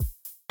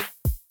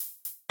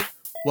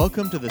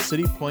Welcome to the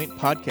City Point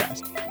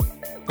Podcast.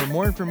 For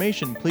more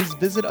information, please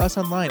visit us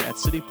online at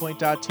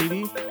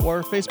citypoint.tv or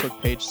our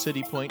Facebook page,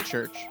 City Point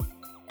Church.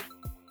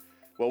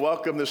 Well,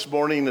 welcome this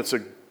morning. It's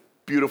a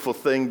beautiful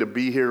thing to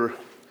be here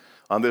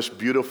on this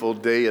beautiful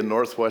day in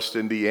Northwest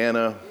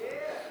Indiana.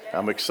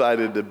 I'm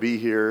excited to be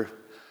here.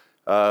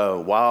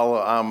 While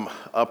I'm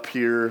up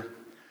here,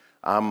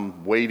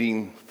 I'm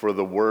waiting for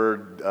the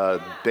word.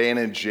 Dan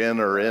and Jen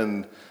are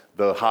in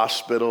the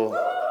hospital,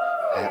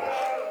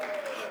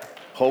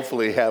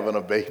 hopefully having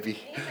a baby.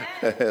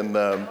 And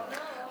I'm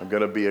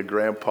going to be a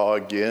grandpa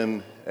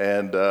again.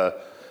 And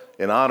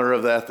in honor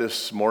of that,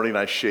 this morning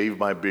I shaved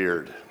my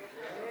beard.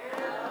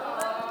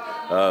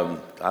 I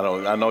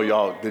know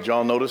y'all. Did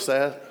y'all notice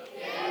that?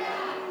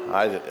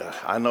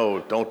 I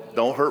know.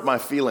 Don't hurt my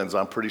feelings.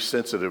 I'm pretty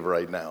sensitive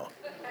right now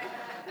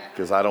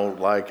because I don't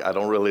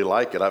really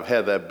like it. I've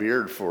had that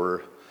beard I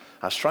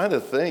was trying to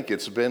think.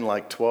 It's been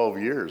like 12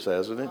 years,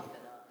 hasn't it?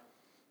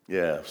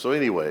 Yeah. So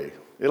anyway,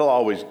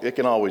 it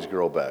can always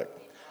grow back.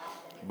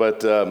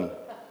 But I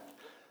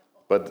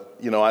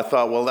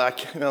thought, well,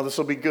 this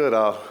will be good.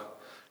 I'll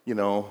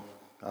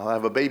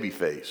have a baby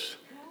face.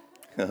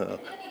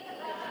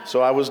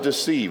 So I was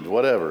deceived.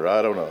 Whatever.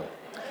 I don't know.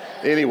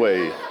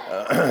 Anyway,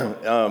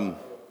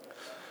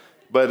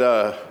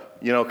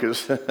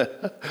 because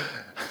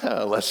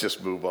let's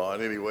just move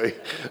on anyway.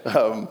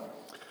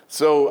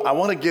 So I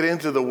want to get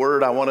into the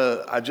Word.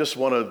 I just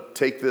want to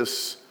take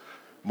this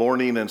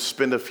morning and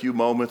spend a few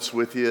moments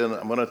with you, and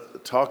I'm going to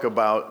talk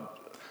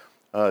about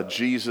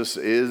Jesus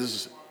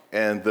is,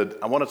 and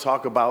I want to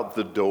talk about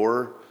the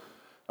door,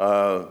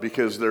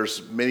 because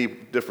there's many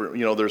different,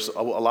 there's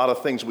a lot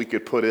of things we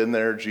could put in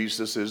there.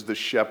 Jesus is the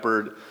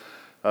shepherd.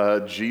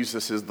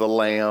 Jesus is the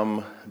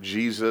lamb.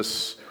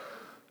 Jesus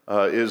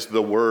is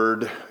the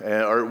word.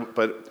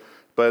 But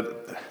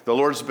the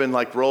Lord's been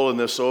like rolling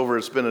this over.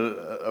 It's been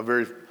a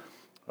very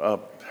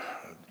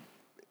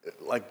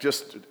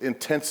just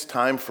intense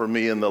time for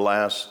me in the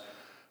last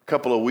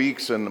couple of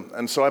weeks,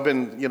 and so I've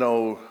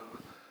been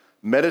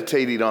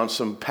meditating on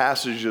some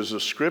passages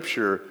of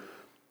Scripture,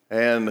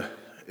 and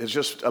it's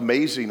just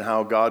amazing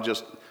how God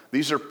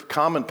these are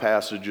common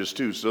passages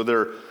too.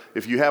 So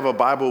if you have a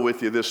Bible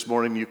with you this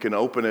morning, you can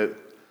open it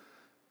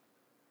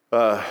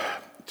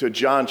to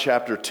John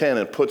chapter 10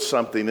 and put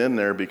something in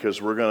there,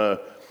 because we're going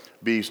to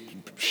be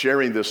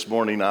sharing this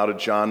morning out of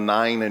John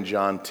 9 and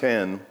John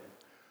 10.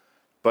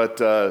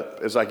 But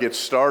as I get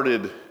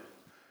started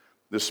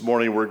this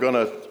morning,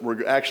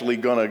 we're actually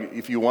gonna,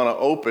 if you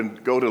want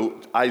to go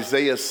to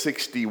Isaiah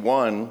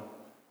 61.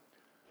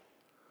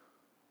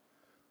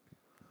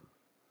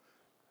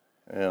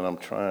 And I'm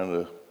trying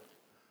to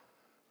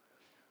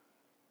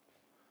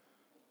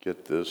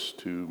get this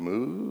to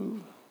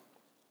move.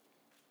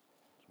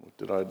 What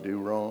did I do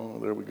wrong?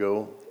 There we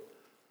go.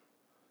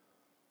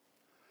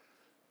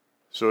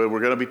 So we're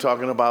going to be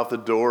talking about the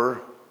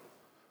door.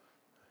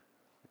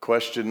 The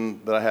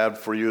question that I have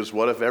for you is,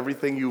 what if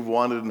everything you've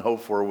wanted and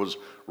hoped for was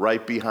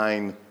right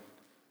behind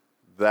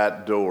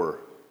that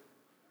door?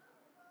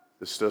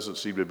 This doesn't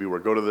seem to be where.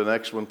 Go to the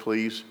next one,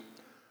 please.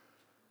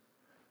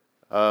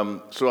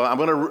 So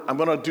I'm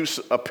gonna do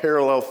a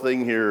parallel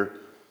thing here,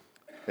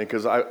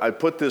 because I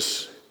put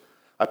this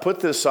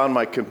on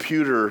my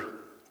computer,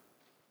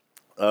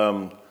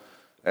 and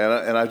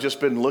I've just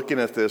been looking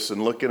at this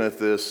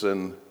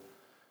and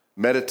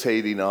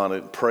meditating on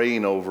it,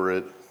 praying over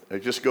it.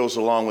 It just goes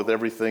along with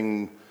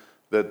everything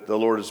that the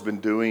Lord has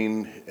been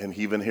doing, and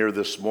even here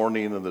this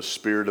morning, and the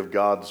Spirit of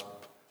God's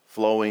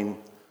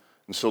flowing.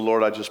 And so,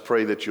 Lord, I just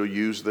pray that you'll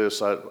use this.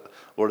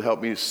 Lord,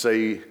 help me to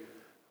say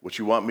what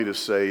you want me to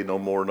say, no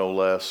more, no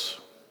less.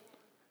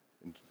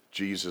 In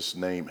Jesus'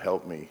 name,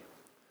 help me.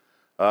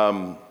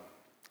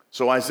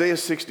 So Isaiah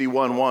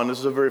 61:1, this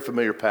is a very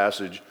familiar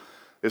passage.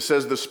 It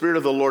says, "The Spirit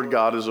of the Lord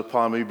God is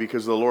upon me,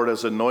 because the Lord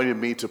has anointed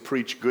me to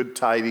preach good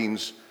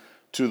tidings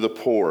to the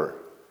poor.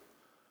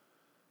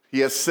 He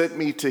has sent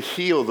me to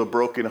heal the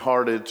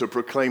brokenhearted, to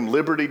proclaim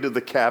liberty to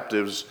the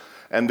captives,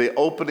 and the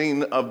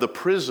opening of the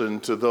prison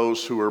to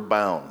those who are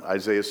bound."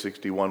 Isaiah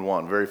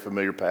 61:1, very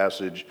familiar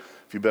passage.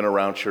 If you've been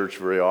around church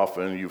very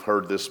often, you've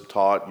heard this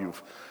taught,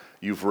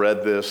 you've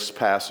read this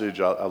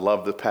passage. I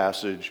love the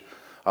passage.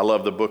 I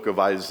love the book of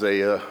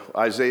Isaiah.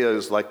 Isaiah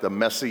is like the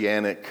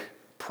messianic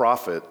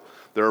prophet.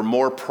 There are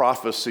more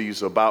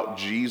prophecies about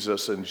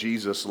Jesus and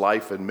Jesus'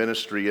 life and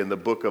ministry in the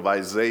book of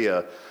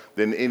Isaiah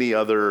than any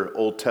other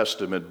Old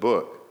Testament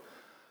book.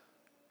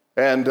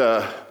 And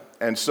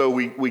so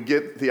we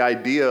get the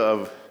idea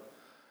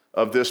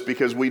of this,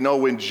 because we know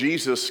when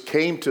Jesus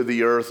came to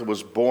the earth,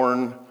 was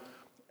born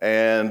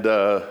and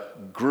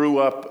grew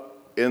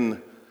up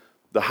in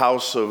the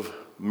house of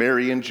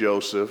Mary and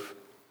Joseph.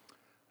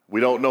 We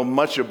don't know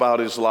much about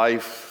his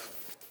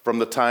life from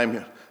the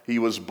time he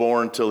was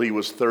born till he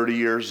was 30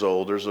 years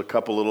old. There's a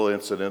couple little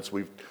incidents.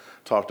 We've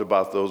talked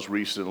about those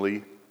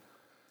recently.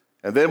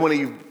 And then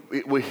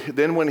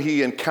when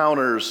he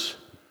encounters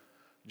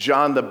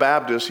John the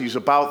Baptist, he's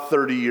about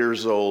 30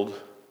 years old,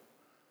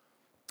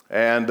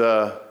 and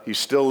he's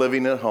still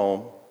living at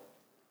home.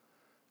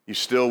 He's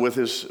still with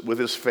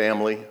his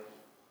family.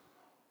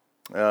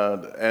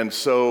 And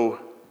so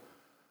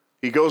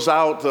he goes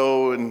out,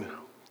 though, and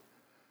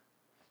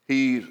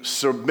he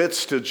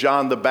submits to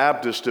John the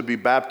Baptist to be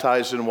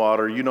baptized in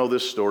water. You know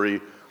this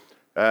story.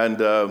 And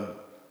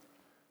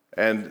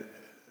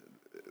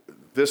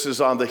this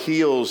is on the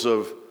heels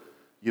of,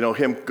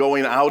 him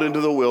going out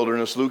into the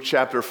wilderness. Luke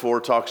chapter 4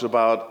 talks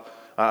about,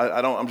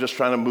 I'm just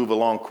trying to move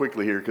along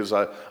quickly here because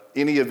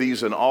any of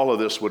these and all of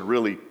this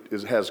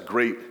has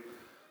great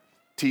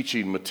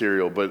teaching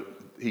material. But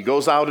he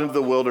goes out into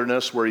the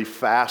wilderness where he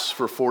fasts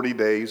for 40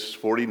 days,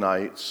 40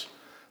 nights.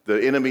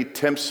 The enemy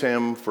tempts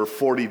him for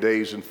 40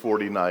 days and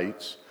 40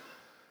 nights.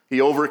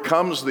 He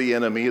overcomes the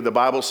enemy. The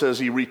Bible says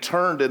he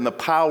returned in the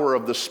power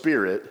of the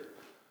Spirit.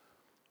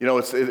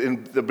 It's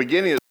in the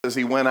beginning it says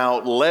he went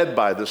out led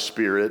by the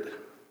Spirit.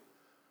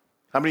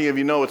 How many of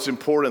you know it's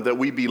important that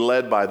we be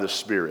led by the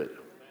Spirit?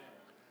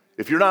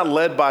 If you're not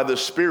led by the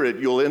Spirit,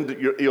 you'll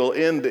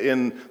end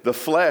in the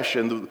flesh,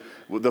 and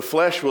the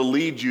flesh will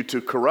lead you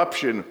to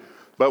corruption.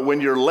 But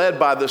when you're led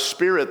by the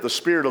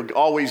Spirit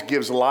always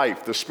gives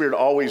life. The Spirit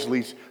always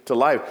leads to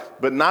life.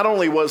 But not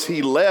only was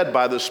he led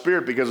by the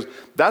Spirit, because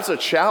that's a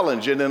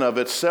challenge in and of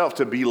itself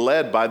to be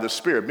led by the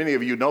Spirit. Many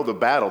of you know the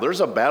battle.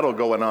 There's a battle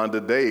going on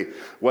today,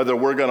 whether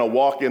we're going to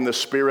walk in the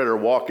Spirit or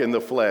walk in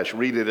the flesh.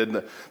 Read it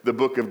in the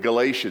book of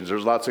Galatians.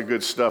 There's lots of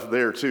good stuff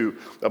there too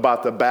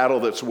about the battle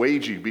that's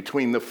waging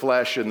between the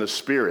flesh and the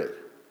Spirit.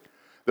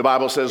 The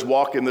Bible says,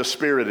 walk in the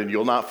Spirit and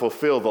you'll not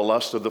fulfill the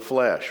lust of the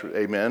flesh.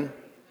 Amen?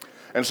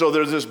 And so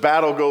there's this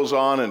battle goes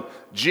on, and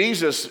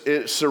Jesus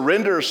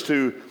surrenders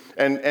to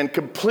and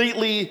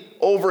completely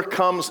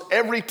overcomes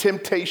every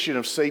temptation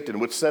of Satan,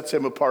 which sets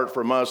him apart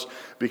from us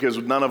because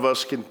none of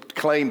us can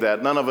claim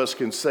that. None of us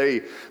can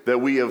say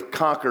that we have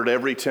conquered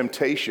every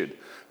temptation.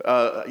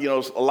 A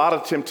lot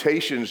of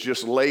temptations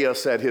just lay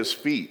us at his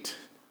feet.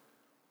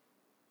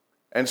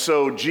 And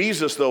so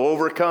Jesus, though,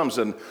 overcomes.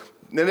 And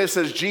then it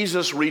says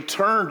Jesus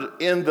returned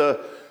in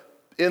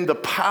the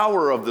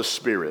power of the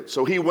Spirit.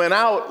 So he went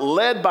out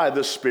led by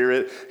the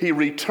Spirit. He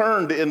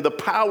returned in the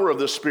power of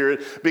the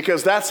Spirit,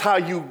 because that's how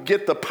you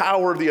get the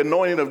power of the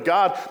anointing of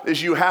God,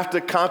 is you have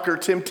to conquer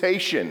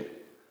temptation.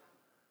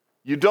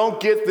 You don't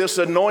get this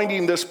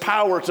anointing, this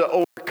power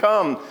to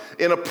overcome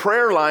in a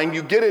prayer line.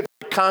 You get it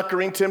by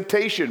conquering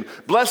temptation.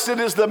 Blessed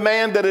is the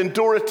man that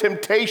endureth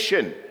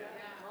temptation,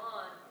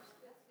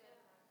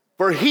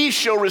 for he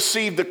shall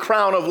receive the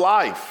crown of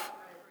life.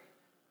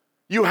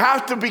 You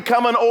have to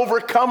become an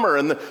overcomer,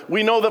 and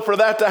we know that for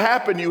that to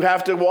happen, you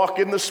have to walk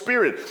in the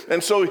Spirit.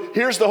 And so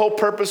here's the whole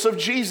purpose of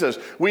Jesus.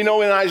 We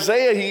know in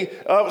Isaiah,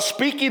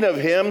 speaking of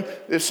him,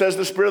 it says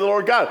the Spirit of the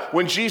Lord God.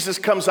 When Jesus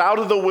comes out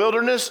of the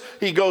wilderness,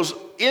 he goes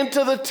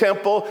into the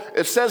temple.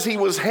 It says he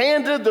was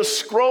handed the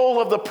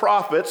scroll of the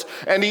prophets,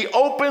 and he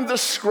opened the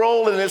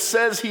scroll, and it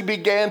says he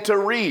began to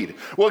read.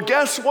 Well,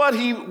 guess what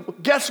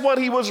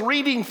he was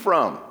reading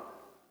from?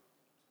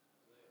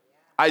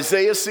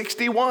 Isaiah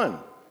 61.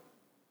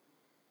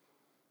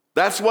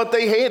 That's what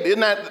they had.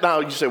 Isn't that? Now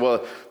you say,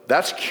 well,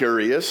 that's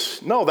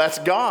curious. No, that's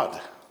God.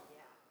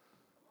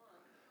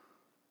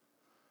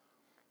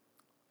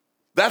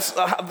 That's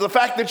the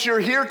fact that you're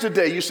here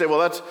today. You say, well,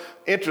 that's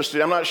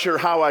interesting. I'm not sure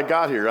how I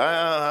got here.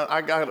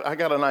 I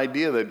got an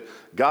idea that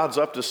God's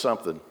up to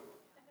something.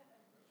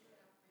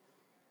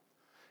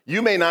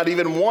 You may not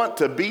even want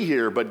to be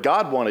here, but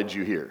God wanted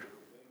you here.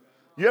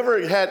 You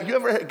ever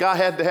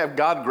had to have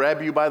God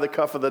grab you by the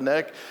cuff of the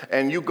neck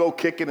and you go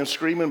kicking and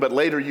screaming, but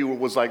later you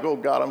was like, oh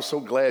God, I'm so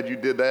glad you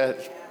did that.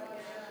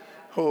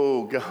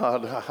 Oh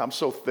God, I'm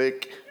so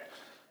thick.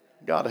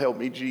 God help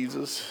me,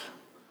 Jesus.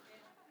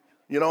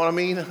 You know what I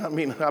mean?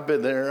 I've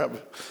been there.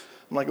 I'm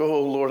like,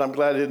 oh Lord, I'm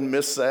glad I didn't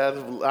miss that.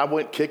 I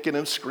went kicking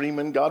and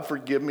screaming, God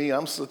forgive me.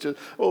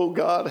 Oh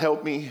God,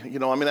 help me.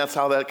 That's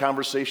how that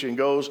conversation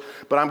goes.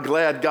 But I'm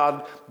glad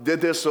God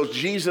did this. So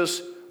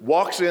Jesus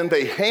walks in,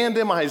 they hand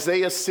him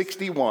Isaiah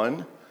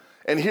 61,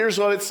 and here's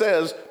what it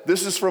says.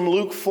 This is from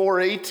Luke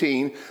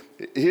 4:18.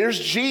 Here's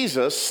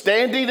Jesus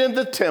standing in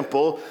the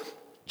temple,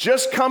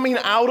 just coming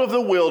out of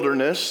the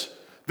wilderness.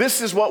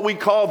 This is what we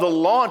call the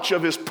launch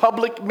of his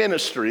public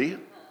ministry,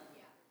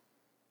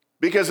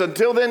 because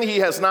until then he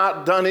has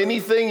not done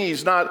anything.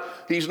 He's not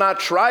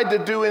tried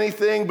to do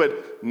anything,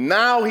 but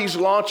now he's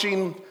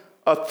launching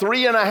a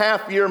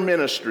 3.5-year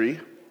ministry.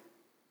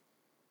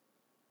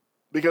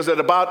 Because at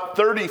about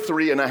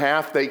 33 and a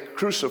half, they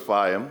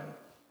crucify him.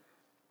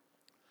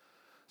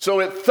 So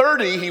at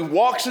 30, he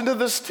walks into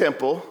this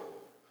temple,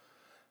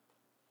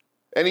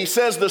 and he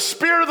says, the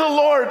Spirit of the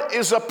Lord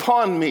is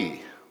upon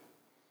me.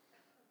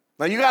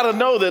 Now you got to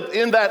know that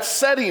in that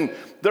setting,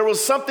 there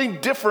was something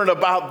different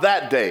about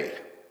that day.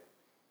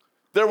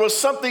 There was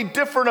something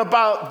different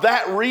about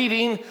that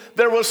reading.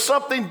 There was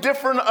something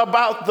different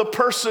about the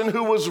person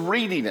who was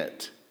reading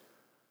it.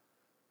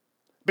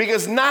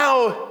 Because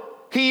now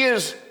he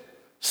is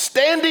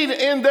standing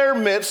in their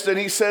midst, and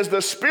he says,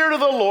 the Spirit of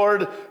the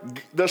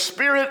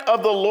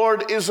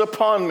Lord is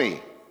upon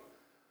me.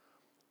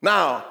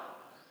 Now,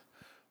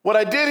 what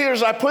I did here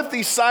is I put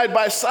these side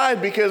by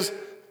side because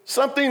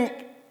something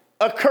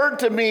occurred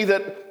to me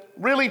that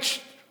really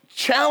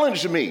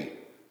challenged me.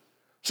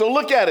 So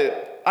look at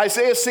it.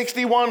 Isaiah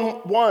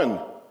 61:1.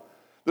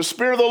 The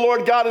Spirit of the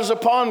Lord God is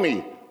upon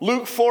me.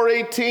 Luke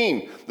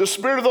 4:18. The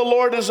Spirit of the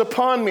Lord is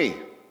upon me.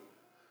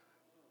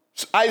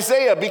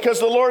 Isaiah, because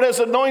the Lord has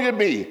anointed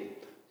me.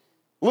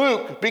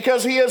 Luke,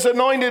 because he has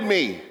anointed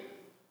me.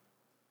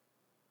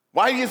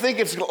 Why do you think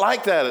it's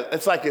like that?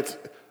 It's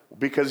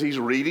because he's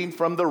reading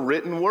from the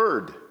written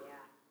word.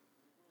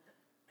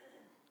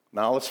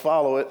 Now let's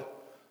follow it.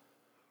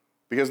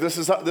 Because this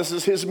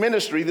is his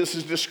ministry. This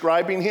is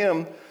describing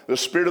him. The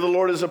Spirit of the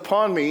Lord is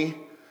upon me.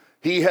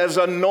 He has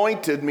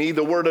anointed me.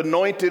 The word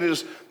anointed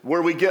is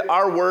where we get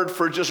our word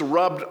for just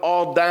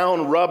rubbed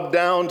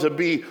down to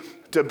be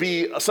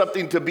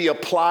something to be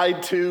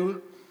applied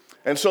to.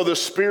 And so the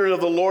Spirit of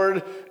the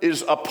Lord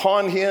is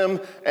upon him,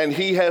 and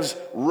he has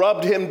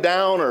rubbed him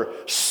down or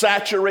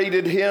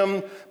saturated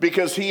him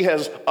because he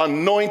has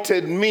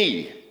anointed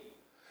me.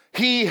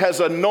 He has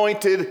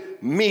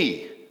anointed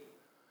me.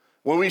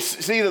 When we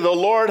see that the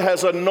Lord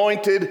has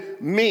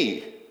anointed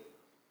me.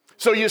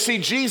 So you see,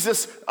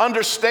 Jesus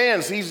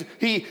understands.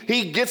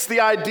 He gets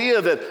the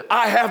idea that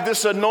I have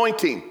this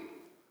anointing.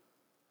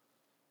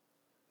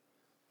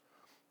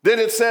 Then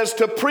it says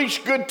to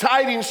preach good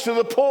tidings to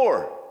the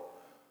poor.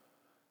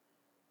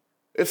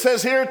 It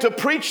says here to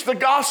preach the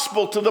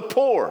gospel to the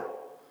poor.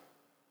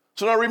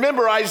 So now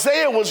remember,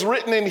 Isaiah was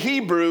written in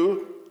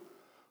Hebrew.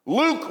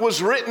 Luke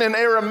was written in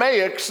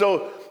Aramaic.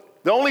 So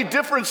the only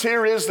difference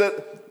here is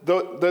that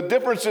the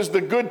difference is the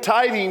good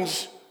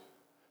tidings.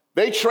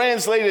 They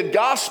translated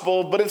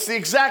gospel, but it's the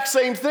exact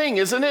same thing,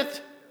 isn't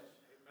it?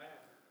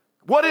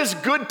 What is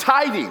good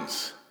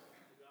tidings?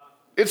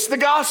 It's the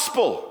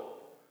gospel.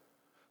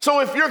 So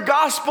if your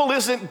gospel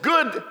isn't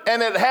good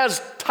and it has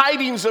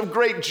tidings of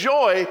great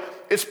joy,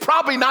 it's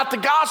probably not the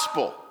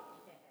gospel.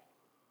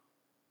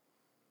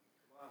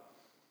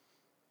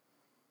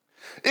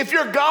 If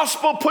your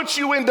gospel puts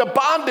you into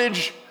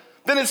bondage,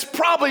 then it's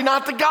probably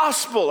not the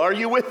gospel. Are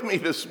you with me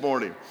this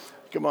morning?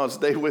 Come on,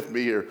 stay with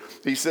me here.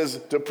 He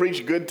says to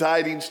preach good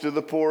tidings to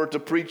the poor, to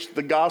preach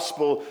the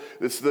gospel.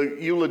 It's the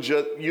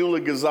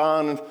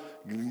eulogizon.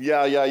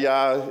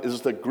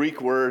 Is the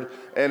Greek word,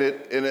 and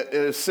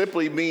it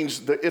simply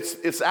means that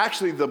it's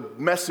actually the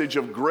message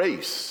of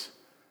grace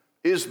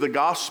is the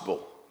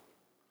gospel.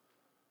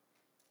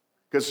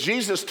 Because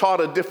Jesus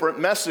taught a different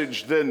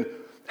message than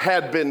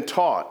had been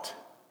taught,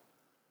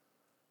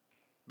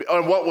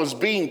 or what was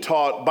being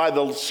taught by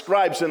the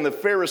scribes and the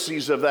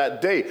Pharisees of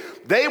that day.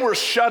 They were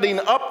shutting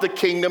up the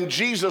kingdom.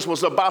 Jesus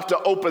was about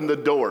to open the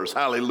doors.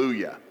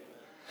 Hallelujah.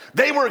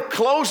 They were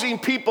closing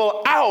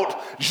people out.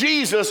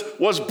 Jesus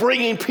was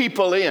bringing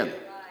people in.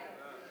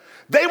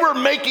 They were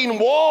making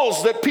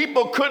walls that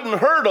people couldn't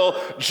hurdle.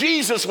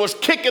 Jesus was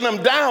kicking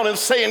them down and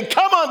saying,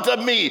 "Come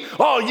unto me,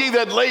 all ye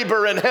that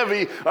labor and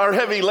are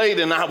heavy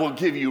laden, I will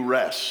give you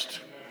rest."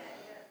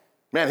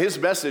 Man, his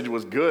message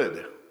was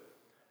good.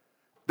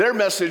 Their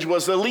message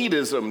was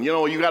elitism. You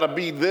know, you got to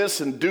be this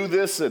and do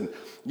this. And,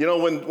 you know,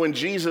 when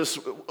Jesus,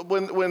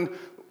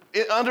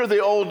 under the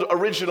old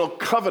original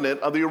covenant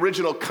of the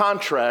original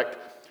contract,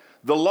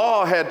 the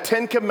law had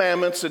 10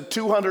 commandments and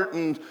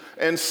 200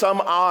 and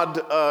some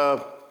odd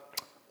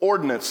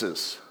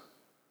ordinances.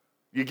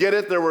 You get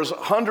it? There was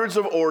hundreds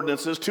of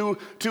ordinances,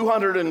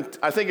 200 and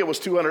I think it was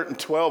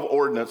 212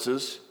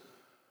 ordinances,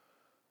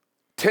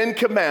 10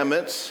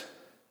 commandments,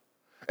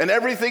 and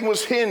everything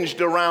was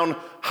hinged around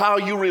how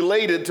you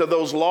related to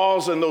those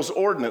laws and those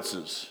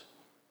ordinances.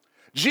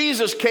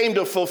 Jesus came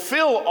to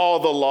fulfill all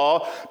the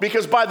law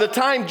because by the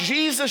time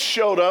Jesus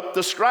showed up,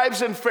 the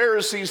scribes and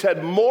Pharisees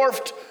had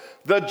morphed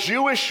the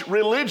Jewish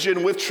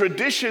religion with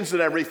traditions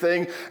and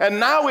everything, and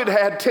now it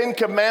had 10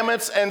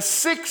 commandments and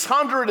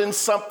 600 and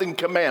something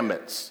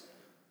commandments.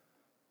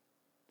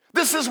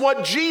 This is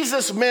what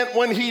Jesus meant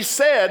when he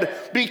said,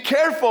 be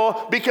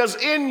careful because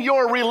in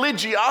your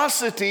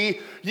religiosity,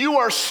 you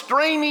are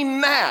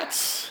straining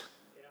gnats.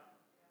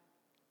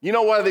 You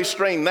know why they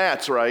strain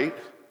gnats, right?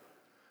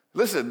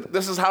 Listen,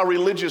 this is how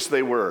religious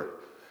they were.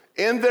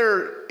 In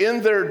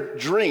their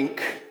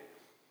drink,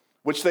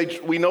 which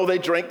we know they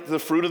drank the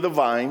fruit of the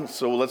vine,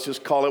 so let's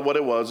just call it what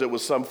it was. It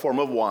was some form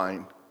of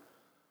wine.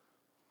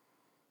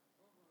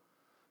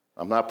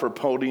 I'm not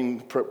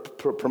promoting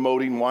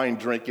wine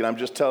drinking. I'm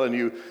just telling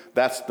you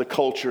that's the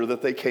culture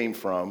that they came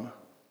from.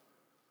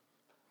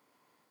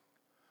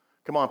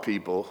 Come on,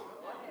 people.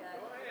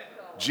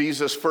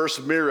 Jesus'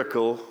 first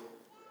miracle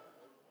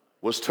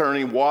was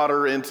turning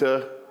water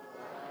into...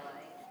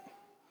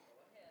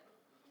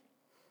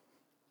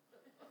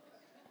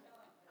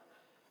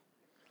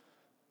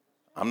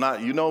 I'm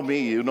not, you know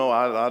me, you know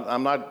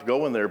I'm not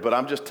going there, but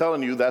I'm just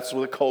telling you that's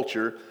the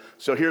culture.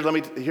 So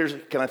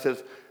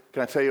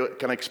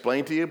can I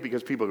explain to you?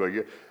 Because people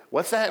go,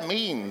 what's that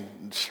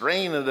mean?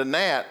 Strain of the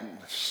gnat,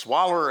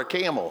 swallow a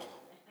camel.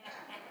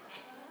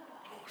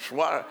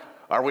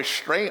 Are we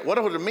strain?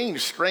 What would it mean,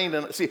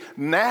 strain? See,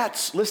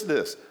 gnats, listen to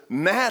this.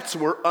 Gnats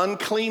were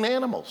unclean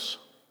animals.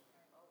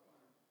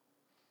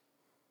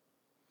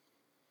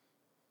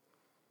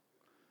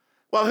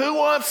 Well, who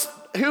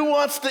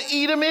wants to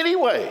eat them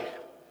anyway?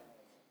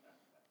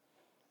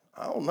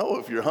 I don't know.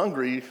 If you're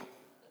hungry,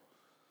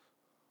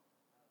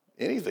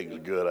 anything's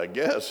good, I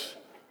guess.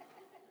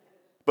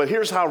 But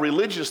here's how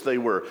religious they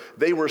were.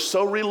 They were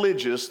so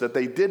religious that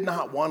they did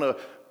not want to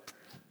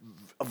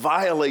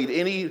violate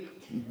any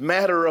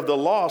matter of the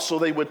law, so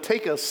they would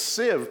take a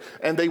sieve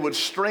and they would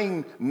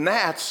strain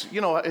gnats.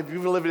 You know, if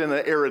you've lived in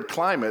an arid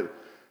climate,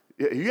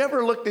 you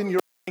ever looked in your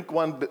drink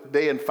one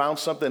day and found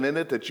something in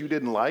it that you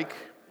didn't like?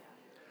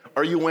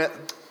 Or you went,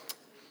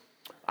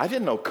 I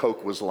didn't know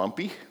Coke was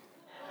lumpy.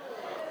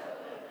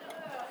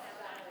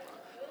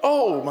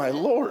 Oh, my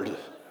Lord.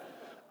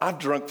 I've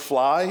drunk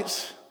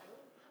flies.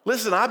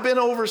 Listen, I've been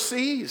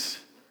overseas.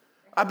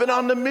 I've been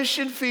on the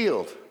mission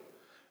field.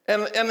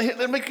 And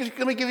let me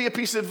give you a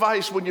piece of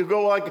advice. When you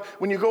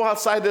go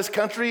outside this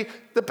country,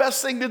 the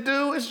best thing to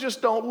do is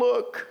just don't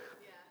look.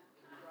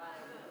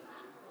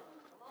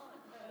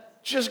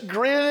 Just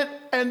grin it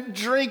and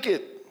drink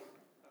it.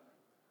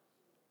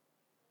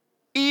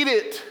 Eat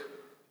it.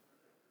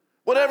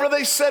 Whatever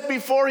they set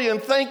before you,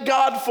 and thank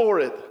God for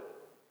it.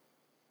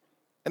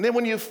 And then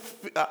when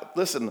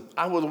listen,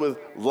 I was with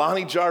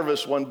Lonnie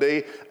Jarvis one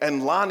day,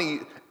 and Lonnie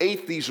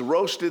ate these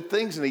roasted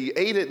things, and he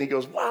ate it, and he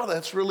goes, wow,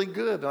 that's really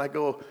good. And I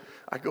go,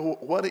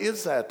 what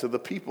is that, to the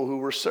people who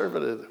were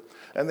serving it?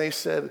 And they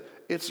said,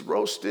 it's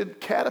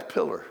roasted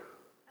caterpillar.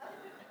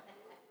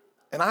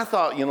 And I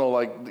thought,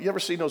 like, you ever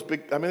seen those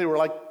big, they were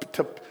like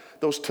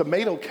those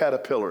tomato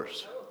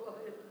caterpillars.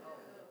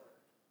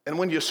 And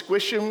when you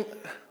squish them,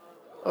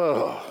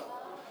 oh.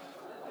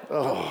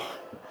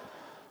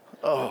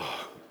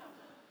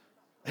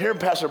 Here,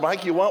 Pastor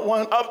Mike, you want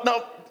one?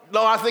 Oh,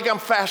 no, I think I'm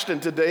fasting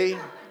today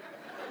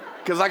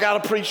because I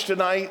got to preach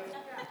tonight.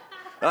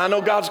 And I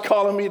know God's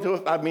calling me to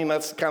it.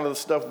 That's kind of the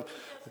stuff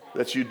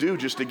that you do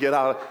just to get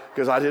out,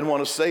 because I didn't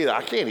want to say that.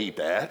 I can't eat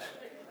that.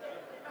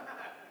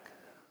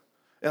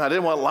 And I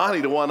didn't want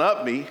Lonnie to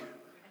one-up me.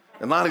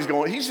 And Lonnie's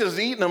going, he's just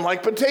eating them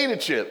like potato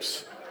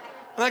chips.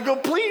 And I go,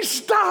 please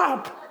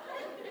stop.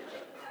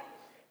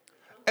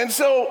 And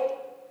so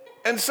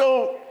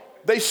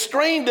they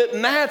strained at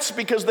gnats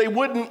because they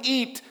wouldn't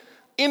eat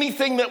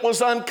anything that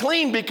was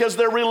unclean, because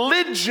their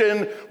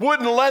religion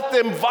wouldn't let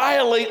them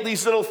violate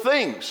these little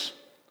things.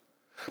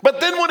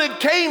 But then when it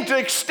came to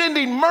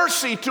extending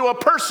mercy to a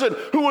person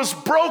who was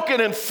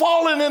broken and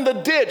fallen in the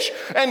ditch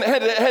and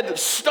had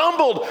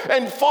stumbled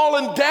and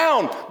fallen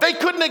down, they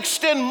couldn't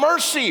extend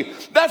mercy.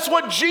 That's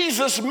what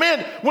Jesus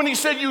meant when he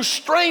said you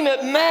strain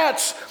at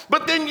gnats,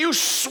 but then you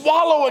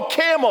swallow a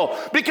camel,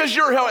 because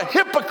you're a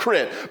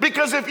hypocrite.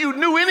 Because if you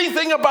knew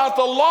anything about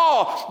the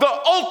law,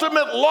 the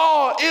ultimate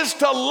law is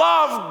to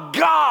love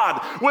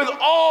God with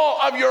all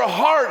of your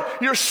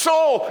heart, your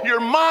soul, your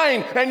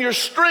mind, and your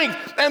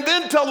strength, and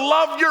then to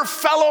love your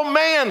fellow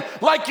man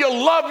like you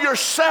love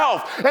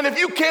yourself. And if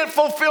you can't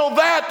fulfill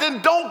that,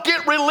 then don't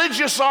get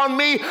religious on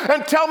me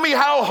and tell me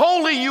how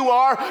holy you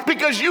are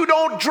because you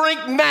don't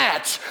drink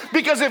gnats.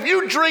 Because if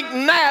you drink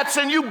gnats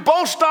and you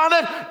boast on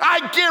it,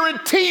 I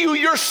guarantee you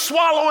you're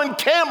swallowing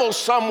camels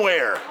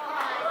somewhere.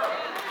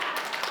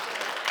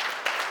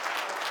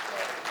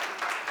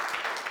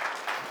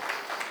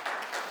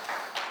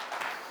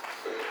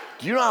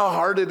 Do you know how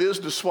hard it is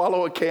to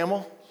swallow a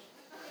camel?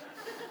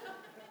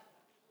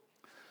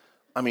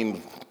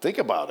 Think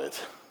about it.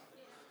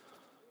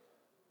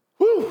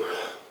 Whew.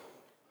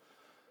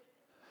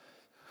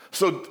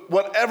 So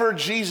whatever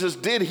Jesus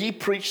did, he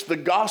preached the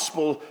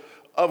gospel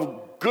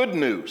of good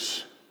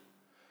news.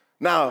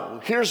 Now,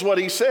 here's what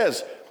he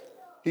says.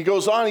 He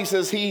goes on, he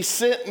says, he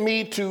sent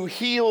me to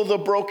heal the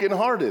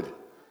brokenhearted.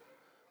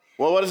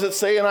 Well, what does it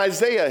say in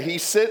Isaiah? He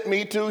sent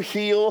me to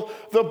heal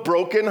the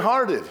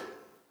brokenhearted.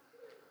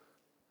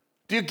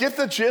 Do you get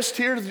the gist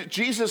here?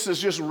 Jesus is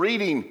just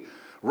reading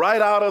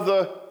right out of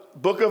the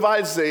book of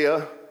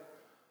Isaiah.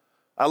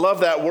 I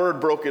love that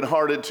word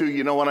brokenhearted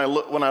too. When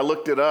I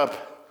looked it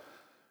up,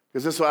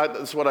 because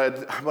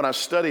when I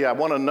study, I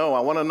want to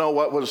know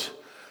what was,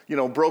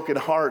 broken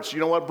hearts. You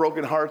know what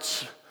broken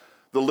hearts,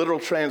 the literal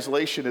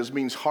translation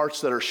means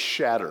hearts that are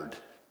shattered.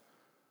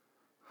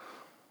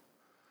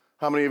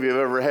 How many of you have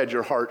ever had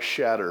your heart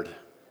shattered?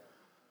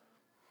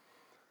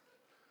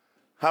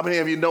 How many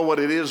of you know what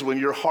it is when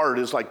your heart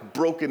is like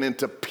broken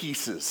into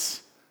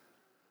pieces?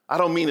 I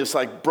don't mean it's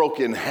like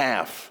broken in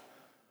half.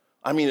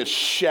 I mean it's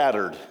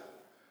shattered.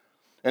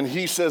 And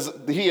he says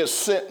he has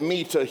sent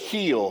me to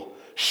heal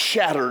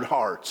shattered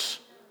hearts.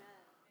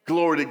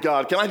 Glory to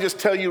God. Can I just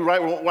tell you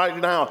right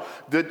now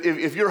that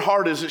if your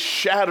heart is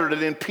shattered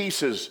and in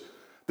pieces,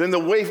 then the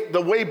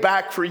way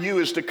back for you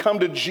is to come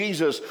to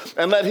Jesus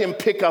and let him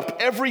pick up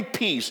every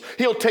piece.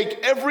 He'll take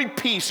every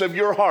piece of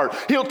your heart.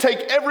 He'll take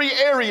every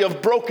area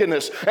of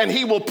brokenness, and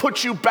he will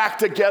put you back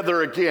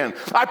together again.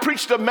 I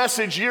preached a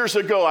message years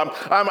ago.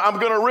 I'm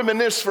going to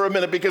reminisce for a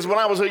minute, because when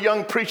I was a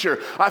young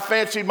preacher, I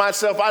fancied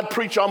myself, I'd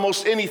preach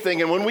almost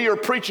anything. And when we were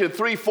preaching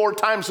 3-4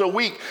 times a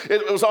week,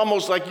 it was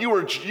almost like you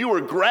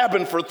were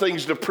grabbing for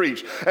things to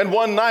preach. And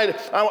one night,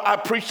 I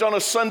preached on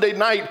a Sunday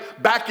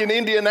night back in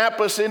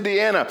Indianapolis,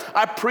 Indiana.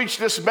 I preach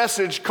this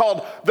message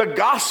called The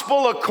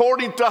Gospel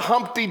According to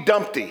Humpty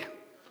Dumpty.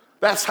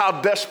 That's how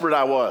desperate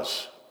I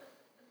was.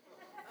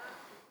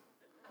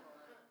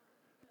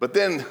 But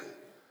then,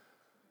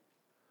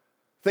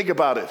 think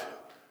about it.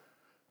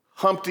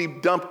 Humpty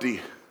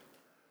Dumpty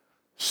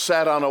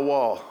sat on a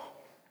wall.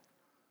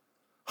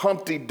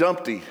 Humpty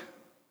Dumpty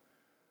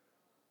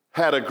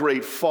had a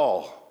great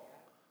fall.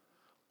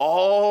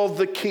 All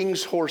the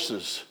king's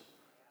horses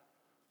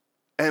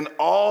and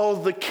all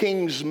the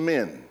king's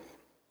men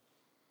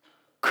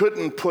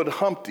couldn't put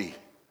Humpty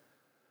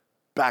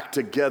back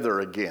together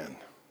again,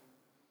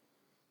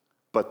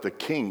 but the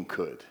king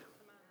could.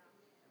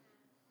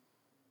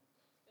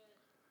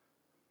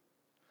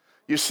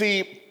 You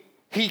see,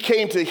 he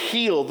came to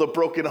heal the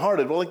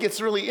brokenhearted. Well, it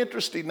gets really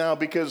interesting now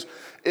because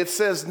it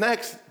says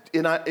next,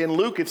 in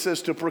Luke, it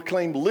says to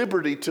proclaim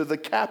liberty to the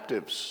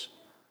captives.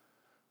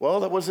 Well,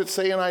 what does it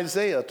say in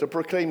Isaiah? To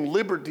proclaim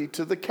liberty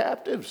to the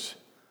captives.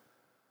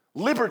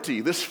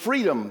 Liberty, this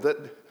freedom that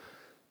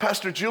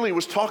Pastor Julie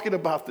was talking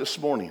about this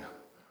morning.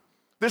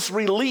 This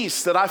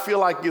release that I feel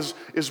like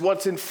is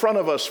what's in front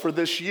of us for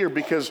this year.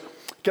 Because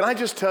can I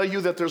just tell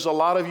you that there's a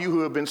lot of you who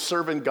have been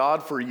serving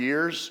God for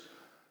years,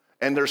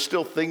 and there's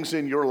still things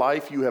in your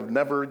life you have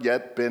never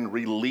yet been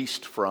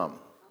released from.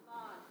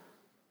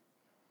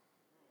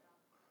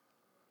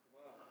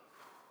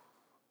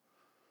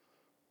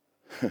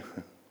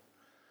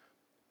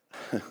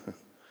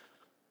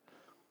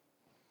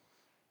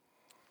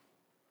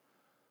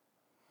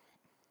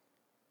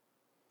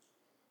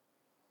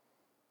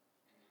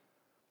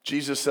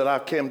 Jesus said, I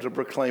came to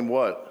proclaim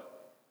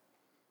what?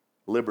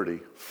 Liberty,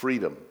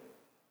 freedom,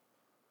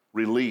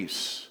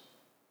 release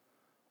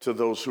to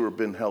those who have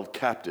been held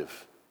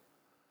captive.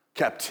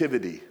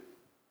 Captivity,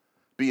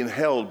 being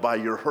held by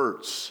your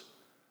hurts,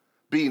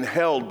 being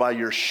held by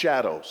your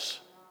shadows,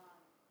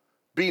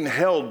 being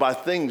held by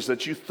things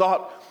that you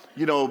thought,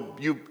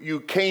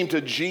 you came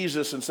to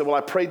Jesus and said, well,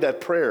 I prayed that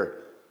prayer.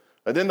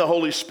 And then the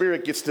Holy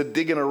Spirit gets to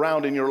digging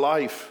around in your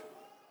life.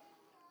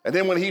 And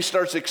then when he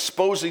starts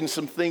exposing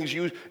some things,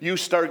 you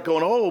start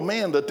going, oh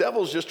man, the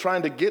devil's just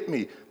trying to get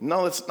me.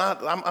 No, it's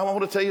not. I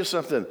want to tell you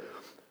something.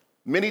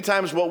 Many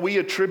times what we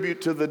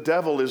attribute to the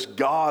devil is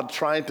God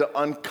trying to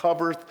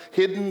uncover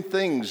hidden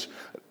things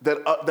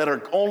that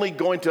are only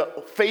going to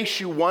face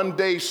you one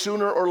day,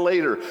 sooner or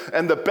later.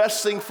 And the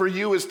best thing for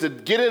you is to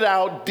get it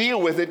out,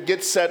 deal with it,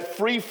 get set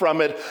free from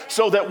it,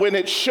 so that when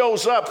it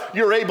shows up,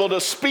 you're able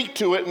to speak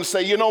to it and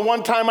say,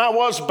 one time I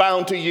was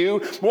bound to you.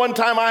 One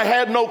time I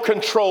had no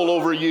control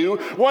over you.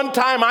 One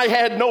time I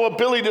had no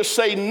ability to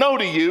say no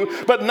to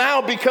you. But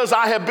now because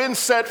I have been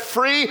set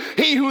free,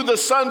 he who the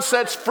Son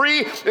sets free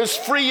is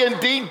free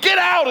indeed. Get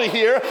out of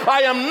here.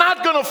 I am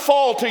not going to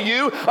fall to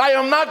you. I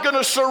am not going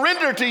to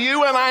surrender to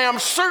you. And I am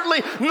certainly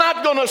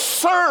not going to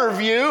serve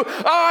you.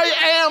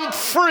 I am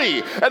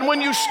free. And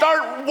when you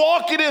start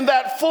walking in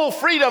that full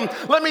freedom,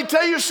 let me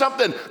tell you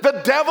something.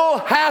 The devil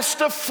has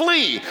to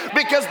flee,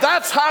 because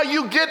that's how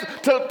you get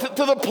to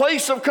the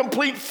place of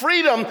complete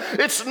freedom.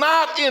 It's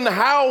not in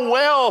how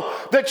well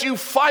that you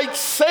fight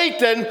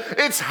Satan.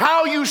 It's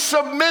how you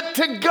submit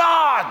to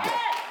God.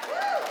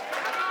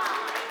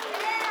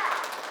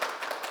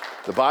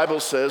 The Bible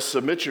says,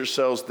 submit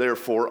yourselves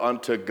therefore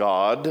unto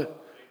God.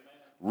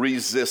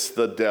 Resist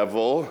the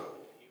devil,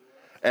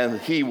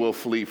 and he will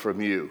flee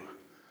from you.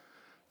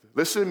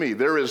 Listen to me.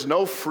 There is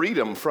no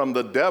freedom from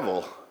the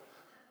devil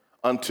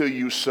until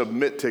you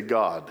submit to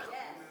God.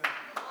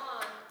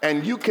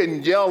 And you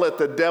can yell at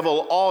the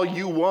devil all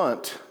you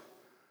want,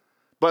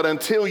 but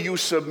until you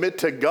submit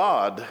to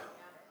God,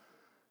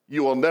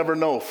 you will never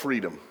know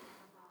freedom.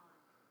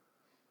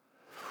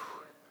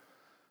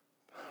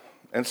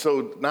 And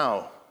so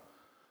now,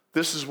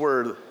 this is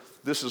where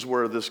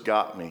this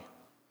got me.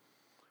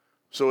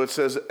 So it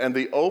says, and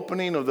the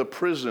opening of the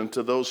prison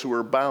to those who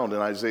are bound in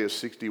Isaiah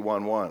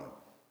 61:1.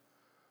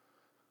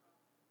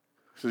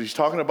 So he's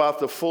talking about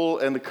the full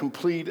and the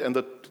complete and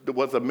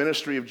what the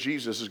ministry of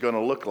Jesus is going to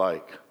look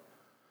like.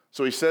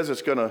 So he says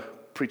it's going to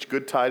preach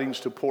good tidings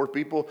to poor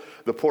people.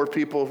 The poor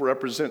people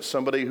represent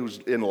somebody who's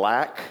in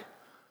lack,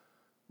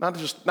 not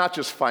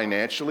just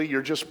financially.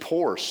 You're just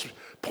poor.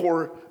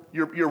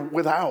 You're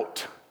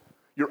without.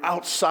 You're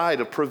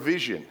outside of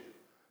provision.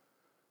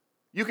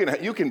 You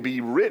can be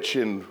rich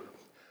in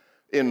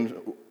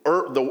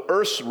the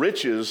earth's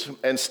riches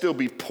and still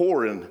be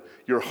poor in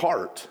your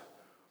heart.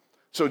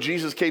 So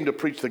Jesus came to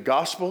preach the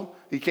gospel.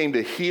 He came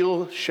to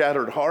heal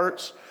shattered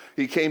hearts.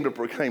 He came to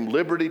proclaim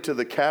liberty to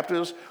the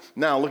captives.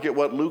 Now look at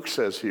what Luke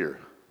says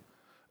here.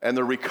 And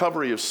the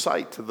recovery of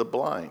sight to the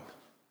blind.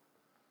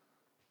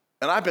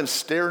 And I've been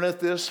staring at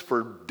this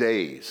for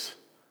days.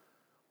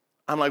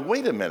 I'm like,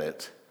 wait a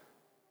minute.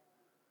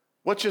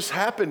 What just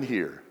happened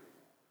here?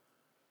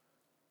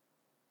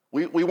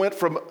 We went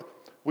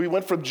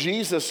from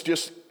Jesus,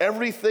 just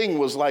everything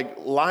was like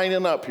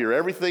lining up here.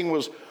 Everything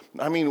was,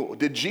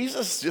 did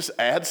Jesus just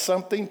add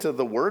something to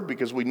the word?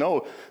 Because we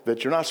know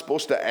that you're not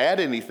supposed to add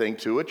anything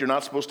to it. You're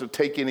not supposed to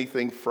take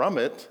anything from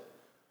it.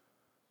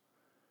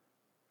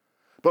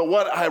 But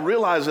what I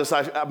realized is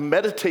I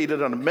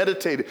meditated and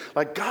meditated,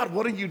 like, God,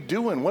 what are you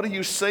doing? What are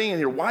you saying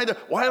here? Why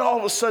all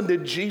of a sudden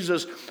did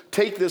Jesus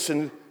take this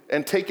and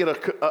take it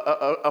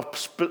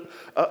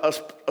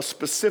a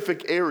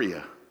specific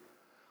area?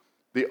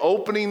 The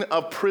opening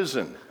of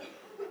prison.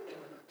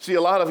 See,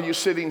 a lot of you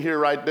sitting here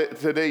right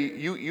today,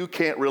 you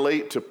can't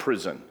relate to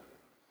prison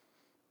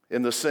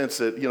in the sense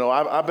that,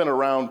 I've been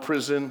around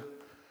prison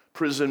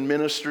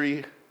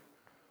ministry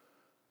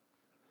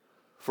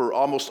for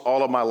almost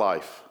all of my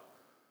life.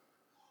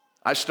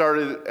 I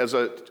started as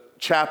a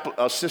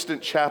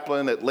assistant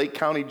chaplain at Lake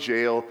County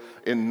Jail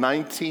in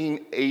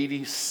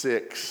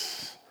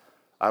 1986.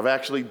 I've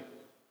actually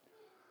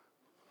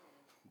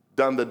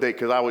done the date,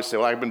 because I always say,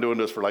 well, I've been doing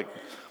this for like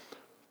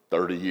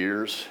 30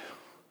 years.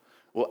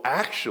 Well,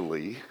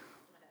 actually,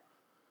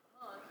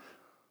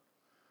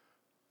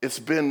 it's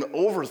been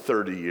over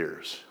 30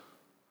 years.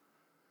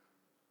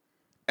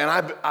 And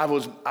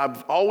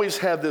I've always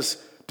had this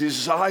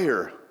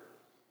desire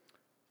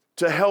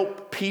to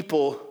help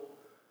people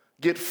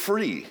get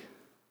free.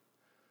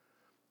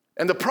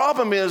 And the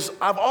problem is,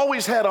 I've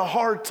always had a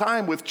hard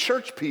time with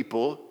church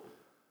people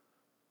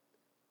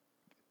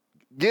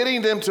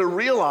getting them to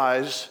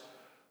realize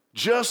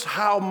just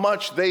how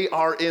much they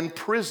are in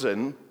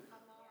prison.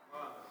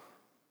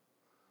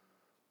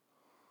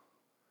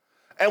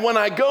 And when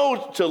I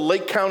go to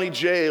Lake County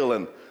Jail,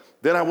 and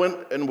then I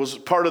went and was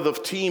part of the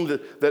team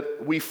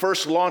that we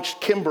first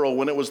launched Kimbrough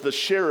when it was the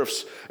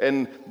sheriffs,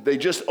 and they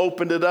just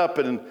opened it up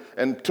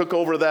and took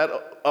over that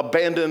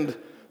abandoned,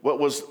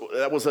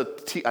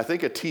 I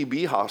think a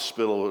TB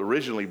hospital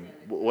originally,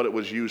 what it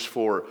was used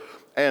for.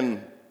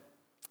 And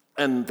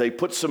they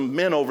put some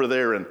men over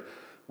there, and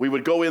we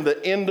would go in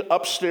the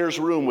upstairs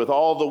room with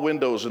all the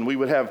windows, and we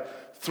would have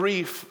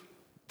three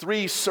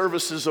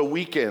services a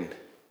weekend.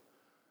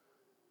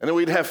 And then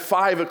we'd have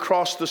 5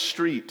 across the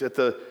street at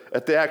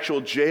the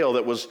actual jail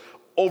that was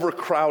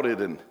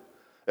overcrowded, and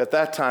at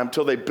that time,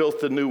 till they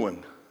built the new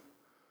one.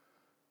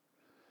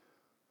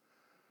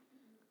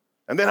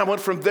 And then I went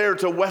from there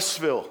to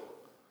Westville.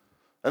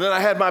 And then I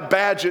had my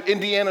badge at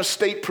Indiana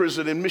State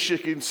Prison in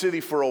Michigan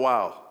City for a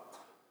while.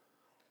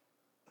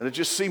 And it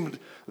just seemed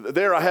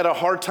there I had a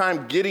hard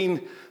time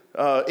getting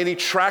any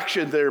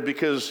traction there,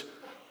 because,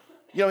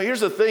 here's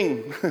the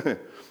thing.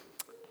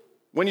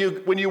 When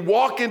you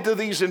walk into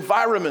these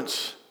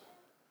environments,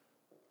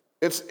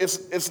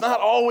 it's not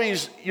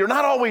always, you're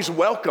not always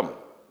welcome,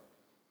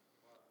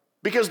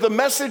 because the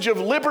message of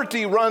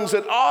liberty runs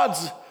at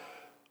odds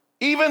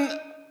even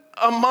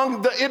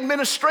among the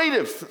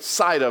administrative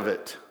side of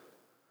it.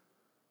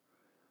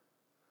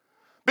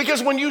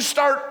 Because when you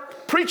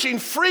start preaching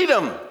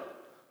freedom,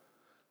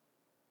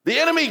 the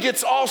enemy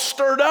gets all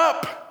stirred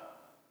up.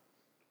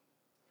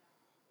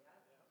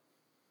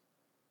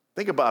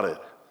 Think about it.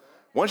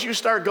 Once you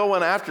start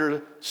going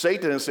after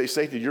Satan and say,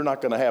 Satan, you're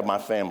not going to have my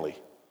family.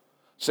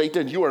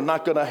 Satan, you are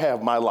not going to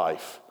have my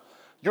life.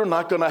 You're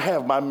not going to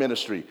have my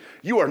ministry.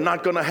 You are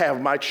not going to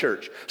have my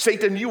church.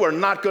 Satan, you are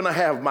not going to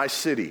have my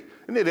city.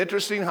 Isn't it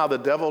interesting how the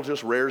devil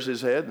just rears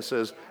his head and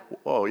says,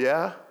 oh,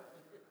 yeah?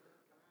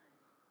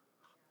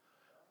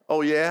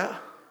 Oh, yeah?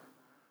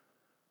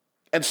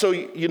 And so,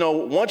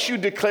 once you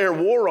declare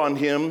war on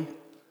him,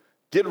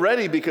 get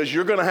ready, because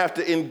you're going to have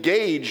to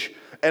engage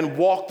and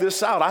walk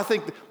this out.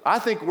 I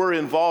think we're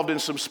involved in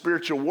some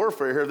spiritual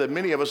warfare here that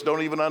many of us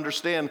don't even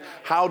understand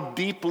how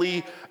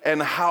deeply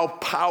and how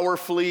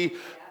powerfully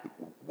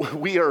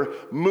we are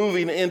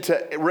moving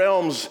into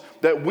realms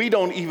that we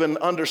don't even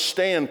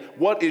understand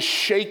what is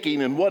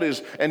shaking and what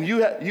is, and you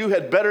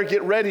had better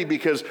get ready,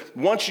 because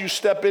once you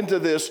step into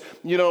this,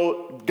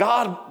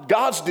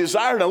 God's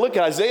desire, now look,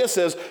 Isaiah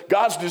says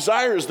God's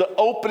desire is the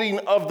opening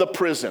of the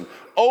prison.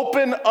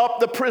 Open up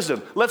the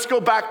prison. Let's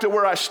go back to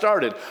where I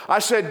started. I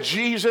said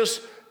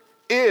Jesus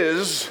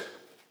is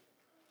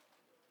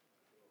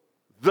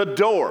the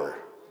door.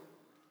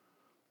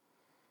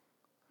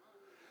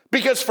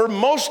 Because for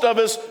most of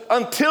us,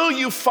 until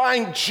you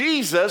find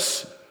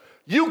Jesus,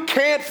 you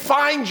can't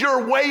find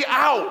your way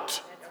out.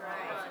 That's right.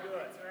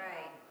 That's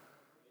right.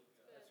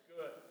 That's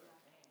good.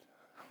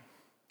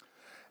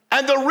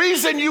 And the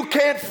reason you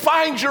can't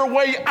find your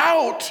way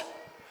out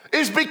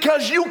is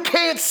because you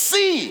can't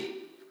see.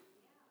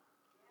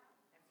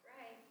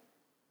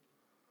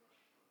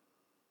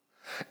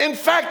 In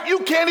fact, you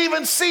can't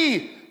even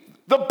see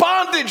the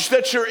bondage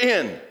that you're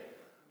in.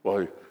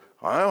 Well,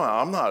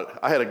 I'm not.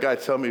 I had a guy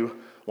tell me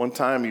one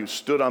time, he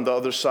stood on the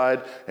other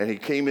side, and I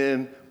came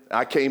in,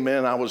 I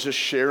was just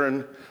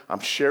sharing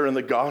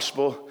the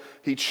gospel.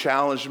 He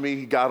challenged me,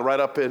 he got right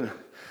up in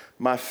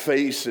my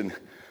face, and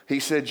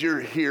he said, you're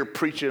here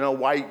preaching a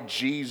white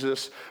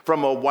Jesus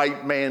from a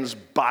white man's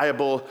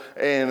Bible,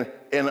 and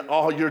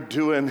all you're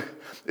doing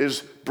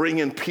is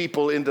bringing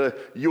people into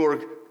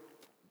your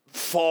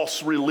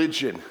false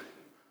religion.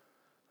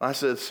 I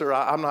said, sir,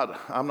 I'm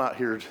not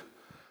here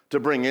to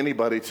bring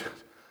anybody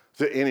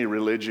to any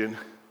religion.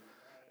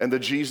 And the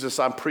Jesus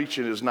I'm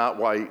preaching is not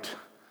white.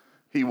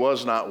 He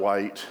was not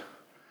white.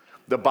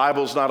 The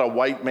Bible's not a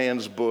white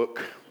man's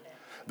book.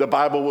 The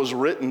Bible was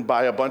written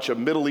by a bunch of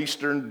Middle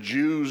Eastern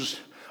Jews,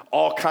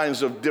 all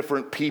kinds of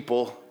different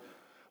people.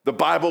 The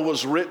Bible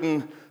was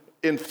written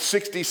in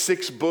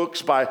 66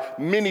 books by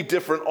many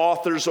different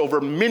authors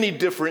over many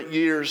different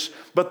years.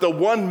 But the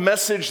one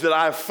message that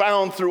I've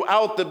found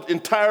throughout the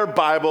entire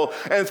Bible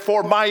and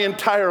for my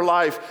entire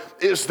life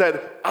is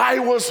that I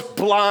was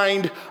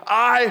blind,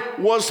 I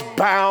was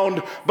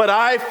bound, but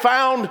I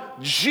found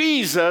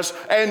Jesus,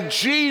 and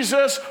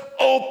Jesus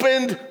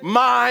opened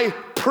my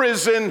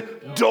prison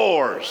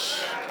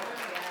doors.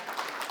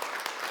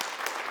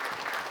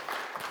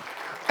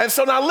 And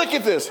so now look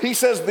at this. He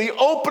says the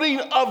opening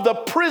of the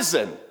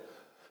prison.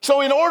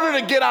 So in order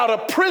to get out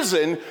of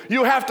prison,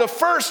 you have to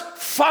first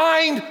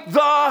find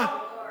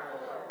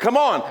come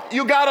on,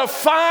 you got to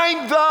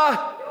find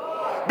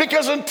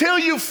because until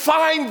you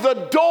find the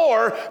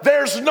door,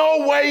 there's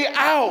no way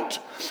out.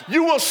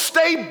 You will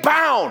stay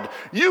bound.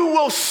 You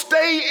will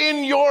stay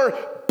in your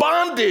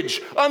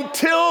bondage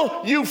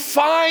until you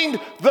find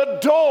the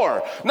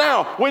door.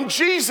 Now, when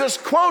Jesus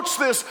quotes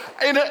this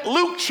in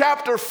Luke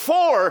chapter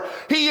 4,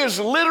 he is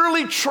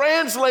literally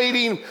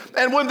translating,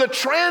 and when the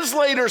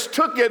translators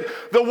took it,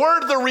 the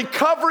word the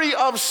recovery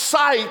of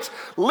sight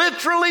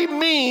literally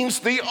means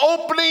the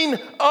opening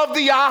of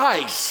the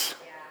eyes.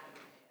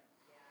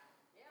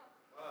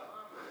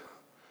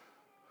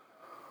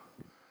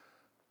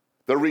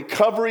 The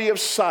recovery of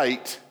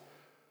sight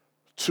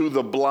to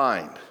the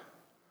blind.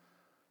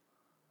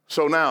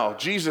 So now,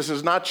 Jesus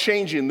is not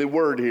changing the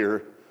word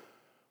here,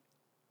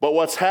 but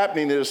what's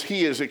happening is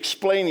he is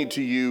explaining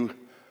to you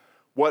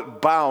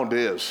what bound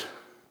is.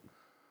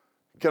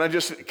 Can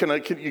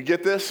you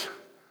get this?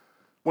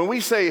 When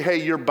we say,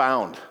 hey, you're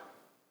bound,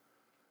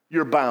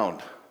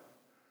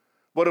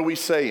 what are we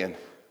saying?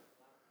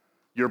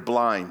 You're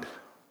blind.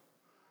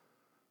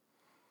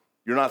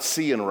 You're not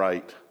seeing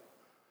right.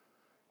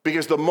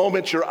 Because the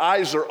moment your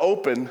eyes are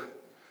open,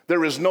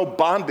 there is no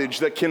bondage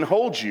that can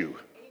hold you.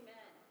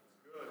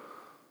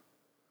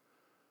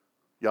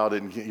 Y'all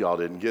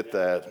didn't get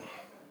that.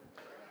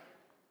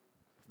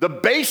 The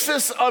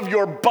basis of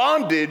your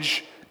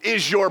bondage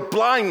is your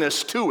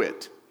blindness to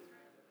it.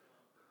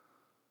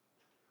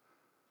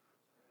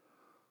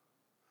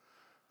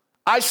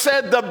 I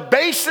said the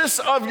basis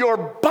of your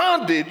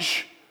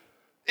bondage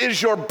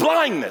is your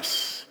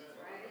blindness.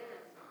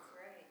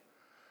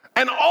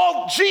 And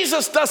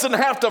Jesus doesn't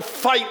have to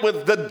fight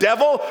with the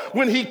devil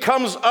when he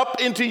comes up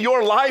into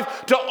your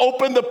life to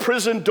open the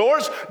prison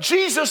doors.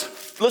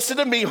 Jesus, listen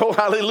to me, oh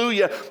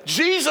hallelujah.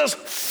 Jesus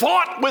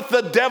fought with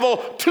the devil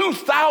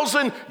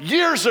 2,000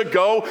 years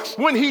ago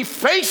when he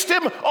faced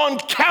him on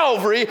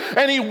Calvary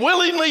and he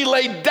willingly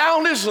laid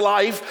down his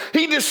life.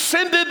 He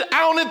descended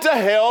down into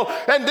hell,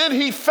 and then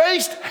he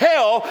faced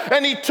hell,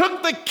 and he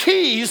took the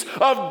keys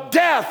of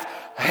death,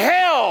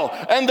 hell,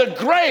 and the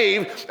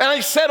grave, and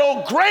I said,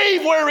 oh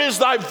grave, where is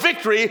thy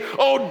victory?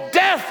 Oh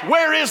death,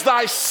 where is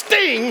thy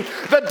sting?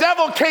 The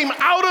devil came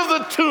out of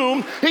the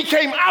tomb, he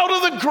came out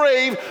of the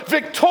grave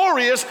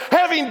victorious,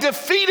 having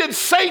defeated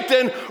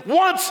Satan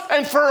once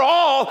and for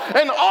all,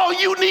 and all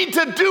you need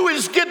to do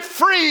is get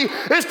free,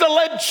 is to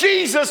let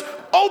Jesus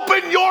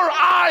open your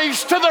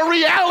eyes to the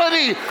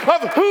reality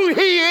of who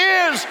he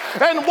is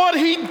and what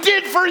he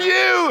did for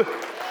you.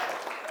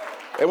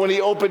 And when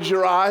he opens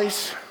your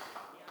eyes,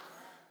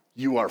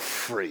 you are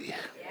free.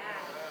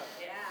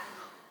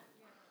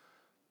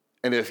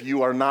 And if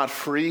you are not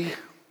free,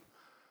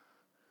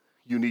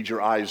 you need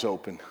your eyes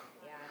open.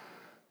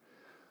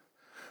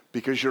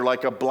 Because you're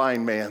like a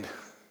blind man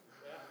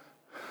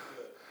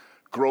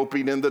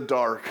groping in the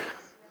dark.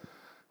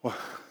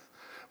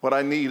 What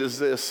I need is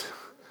this.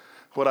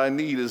 What I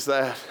need is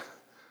that.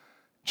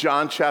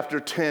 John chapter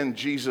 10,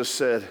 Jesus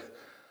said,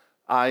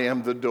 I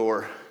am the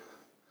door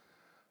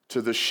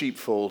to the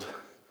sheepfold.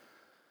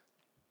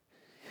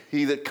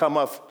 He that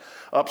cometh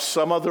up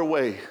some other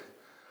way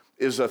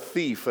is a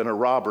thief and a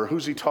robber.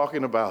 Who's he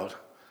talking about?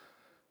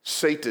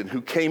 Satan,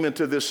 who came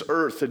into this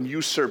earth and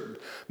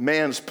usurped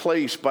man's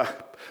place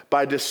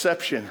by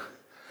deception.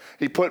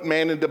 He put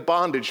man into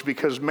bondage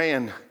because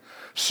man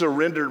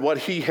surrendered what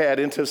he had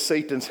into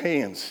Satan's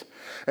hands.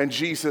 And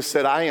Jesus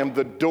said, I am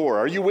the door.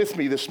 Are you with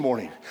me this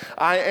morning?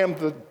 I am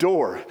the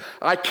door.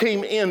 I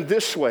came in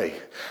this way.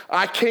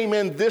 I came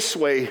in this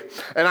way.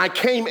 And I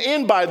came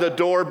in by the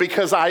door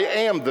because I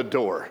am the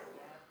door.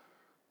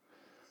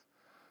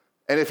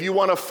 And if you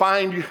want to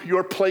find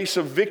your place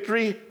of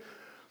victory,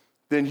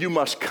 then you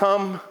must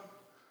come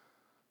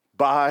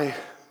by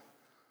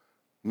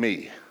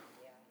me.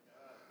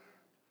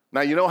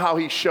 Now, you know how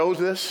he shows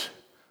this?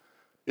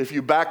 If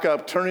you back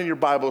up, turn in your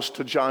Bibles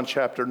to John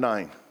chapter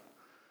 9.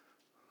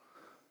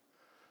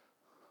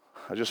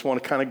 I just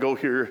want to kind of go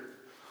here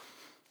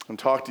and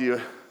talk to you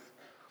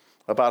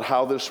about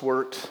how this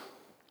worked.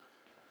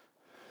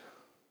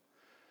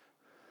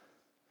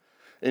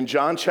 In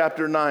John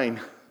chapter 9,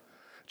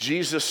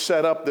 Jesus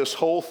set up this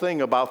whole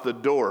thing about the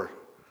door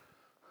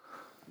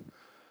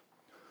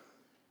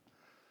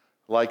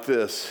like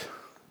this.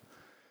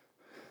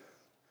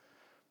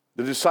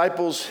 The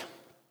disciples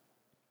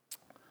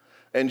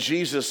and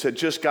Jesus had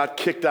just got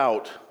kicked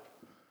out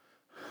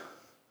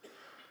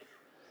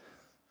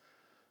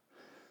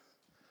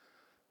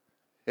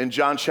in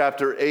John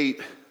chapter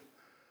 8,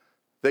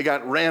 they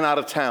got ran out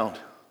of town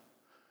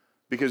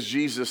because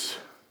Jesus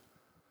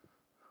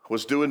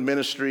was doing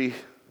ministry.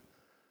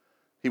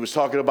 He was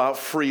talking about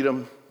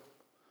freedom.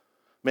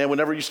 Man,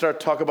 whenever you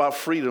start talking about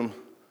freedom,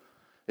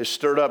 it's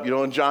stirred up. You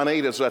know, in John 8,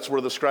 that's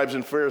where the scribes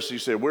and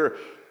Pharisees said,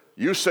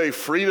 you say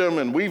freedom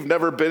and we've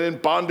never been in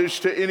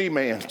bondage to any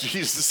man.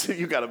 Jesus said,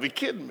 you got to be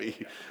kidding me.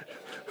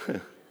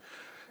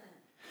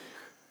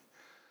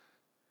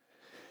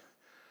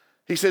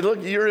 He said,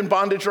 look, you're in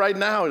bondage right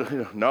now.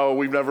 No,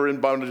 we've never in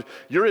bondage.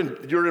 You're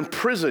in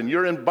prison.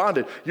 You're in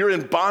bondage. You're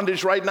in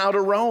bondage right now to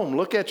Rome.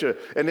 Look at you.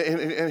 And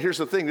here's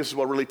the thing. This is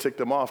what really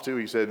ticked him off too.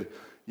 He said,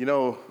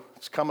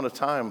 it's coming a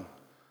time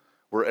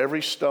where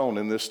every stone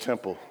in this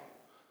temple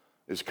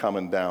is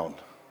coming down.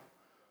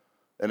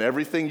 And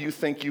everything you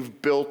think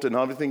you've built and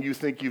everything you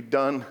think you've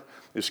done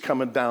is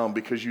coming down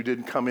because you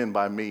didn't come in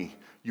by me.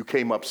 You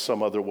came up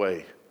some other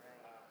way.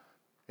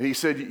 And he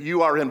said,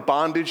 you are in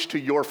bondage to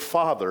your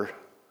father,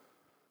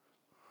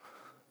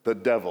 the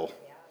devil.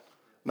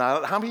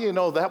 Now, how many of you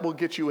know that will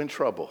get you in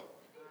trouble?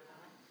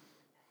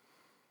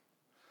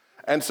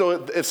 And so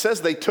it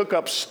says they took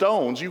up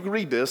stones. You can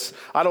read this.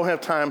 I don't have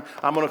time.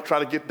 I'm going to try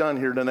to get done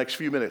here in the next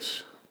few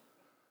minutes.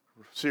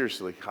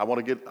 Seriously, I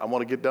want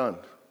to get done.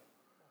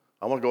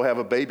 I want to go have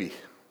a baby.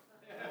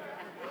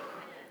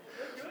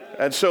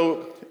 And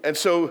so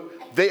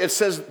it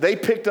says they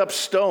picked up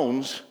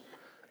stones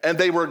and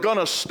they were going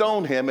to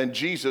stone him, and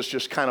Jesus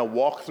just kind of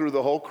walked through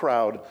the whole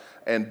crowd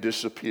and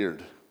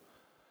disappeared.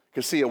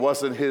 Because, see, it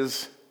wasn't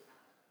his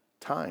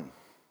time.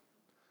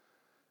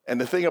 And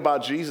the thing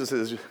about Jesus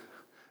is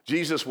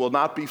Jesus will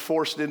not be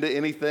forced into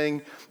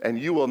anything, and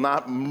you will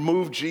not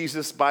move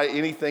Jesus by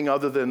anything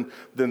other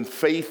than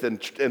faith and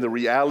the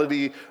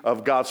reality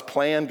of God's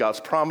plan,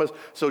 God's promise.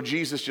 So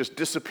Jesus just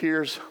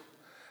disappears.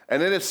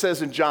 And then it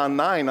says in John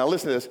 9, now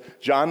listen to this,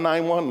 John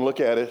 9:1,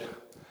 look at it.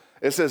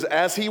 It says,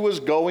 as he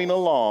was going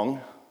along,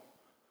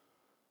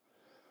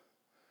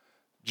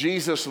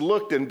 Jesus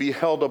looked and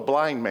beheld a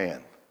blind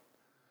man.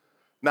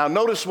 Now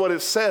notice what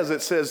it says.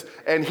 It says,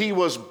 and he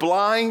was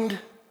blind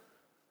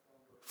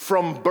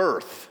from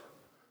birth.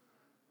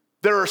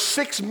 There are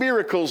 6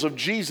 miracles of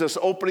Jesus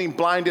opening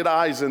blinded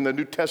eyes in the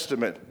New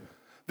Testament.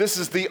 This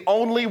is the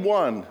only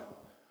one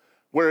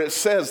where it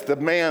says the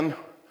man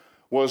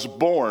was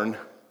born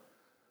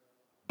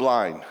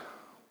blind.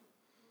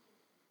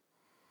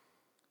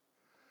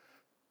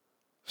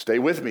 Stay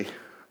with me.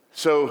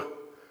 So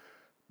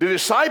the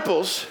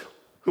disciples,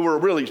 who were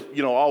really,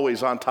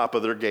 always on top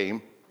of their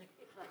game,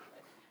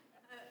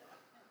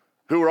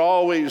 who were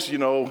always,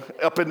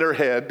 up in their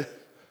head.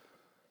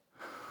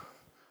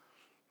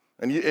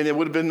 And it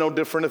would have been no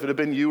different if it had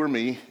been you or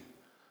me.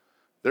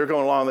 They're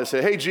going along and they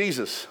say, hey,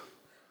 Jesus,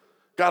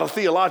 got a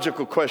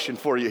theological question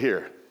for you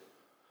here.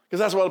 Because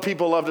that's what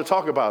people love to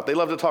talk about. They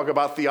love to talk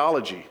about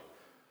theology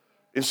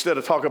instead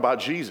of talk about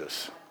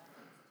Jesus.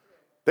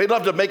 They'd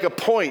love to make a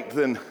point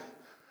than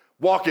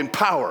walk in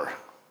power.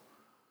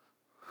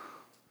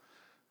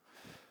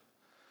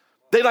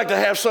 They like to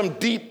have some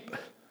deep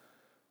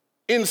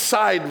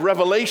inside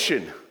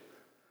revelation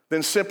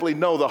than simply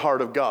know the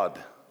heart of God.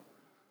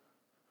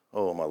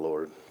 Oh, my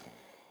Lord.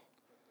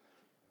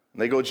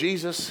 And they go,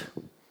 Jesus,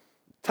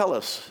 tell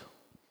us,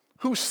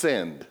 who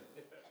sinned?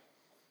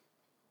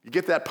 You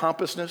get that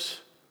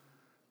pompousness?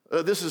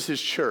 This is his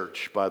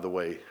church, by the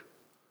way.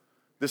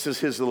 This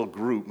is his little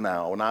group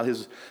now.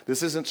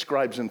 This isn't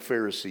scribes and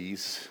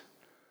Pharisees.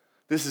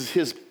 This is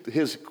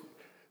his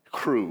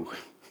crew.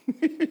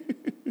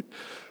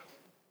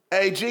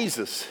 Hey,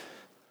 Jesus,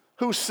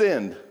 who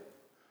sinned?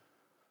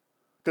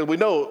 Because we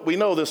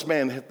know this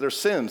man, there's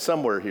sin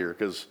somewhere here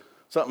because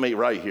something ain't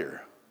right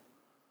here.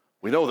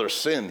 We know there's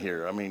sin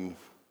here. I mean,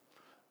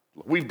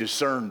 we've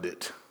discerned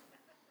it.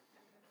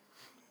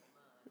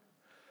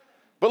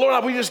 But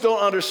Lord, we just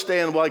don't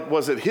understand,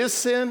 was it his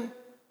sin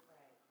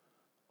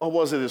or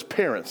was it his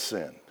parents'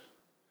 sin?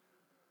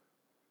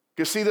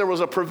 Because see, there was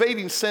a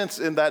pervading sense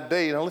in that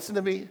day. Now listen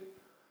to me,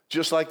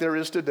 just like there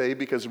is today,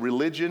 because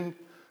religion,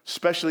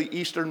 especially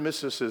Eastern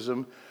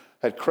mysticism,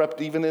 had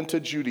crept even into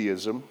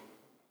Judaism.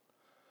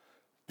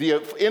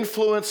 The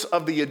influence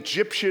of the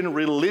Egyptian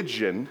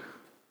religion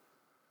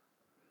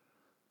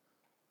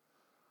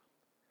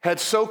had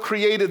so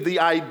created the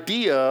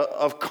idea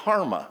of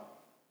karma.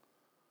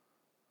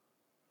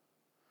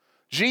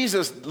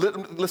 Jesus,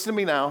 listen to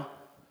me now,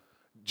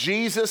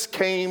 Jesus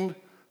came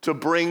to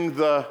bring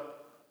the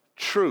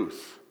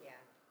truth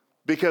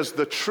because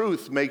the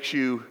truth makes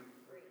you.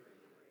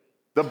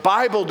 The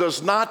Bible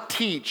does not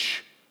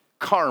teach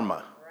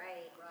karma.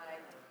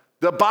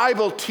 The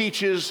Bible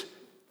teaches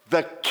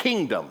the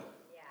kingdom.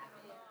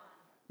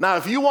 Now,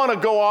 if you want to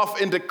go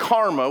off into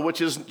karma, which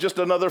is just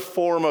another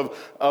form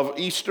of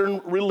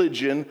Eastern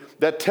religion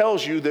that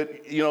tells you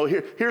that,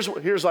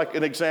 here's like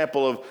an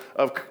example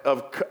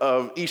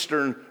of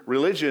Eastern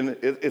religion.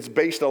 It's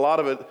based a lot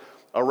of it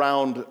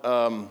around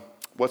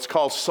what's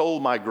called soul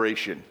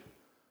migration,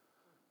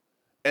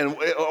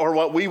 or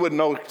what we would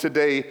know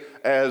today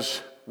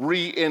as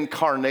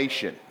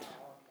reincarnation.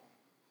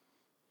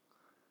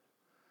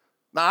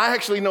 Now, I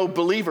actually know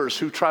believers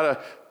who try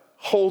to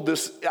hold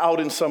this out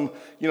in some,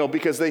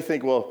 because they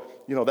think, well,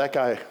 that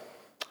guy,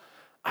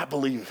 I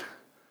believe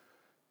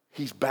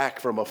he's back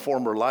from a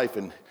former life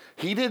and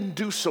he didn't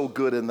do so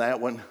good in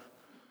that one.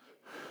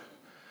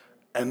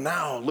 And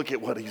now look at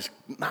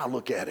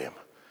him.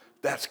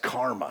 That's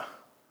karma.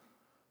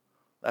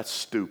 That's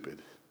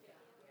stupid.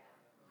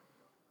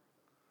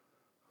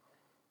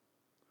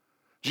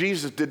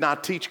 Jesus did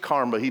not teach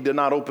karma. He did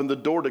not open the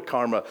door to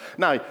karma.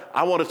 Now,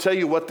 I want to tell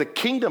you what the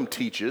kingdom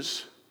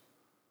teaches.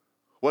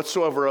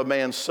 Whatsoever a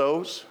man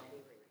sows,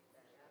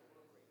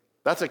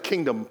 that's a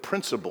kingdom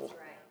principle.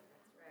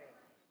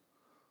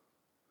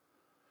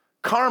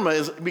 Karma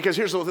is, because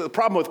here's the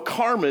problem with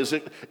karma is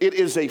it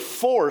is a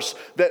force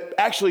that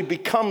actually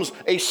becomes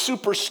a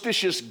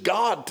superstitious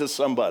god to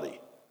somebody.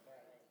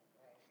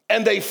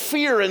 And they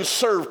fear and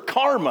serve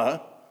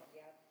karma.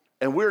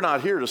 And we're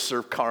not here to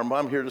serve karma.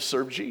 I'm here to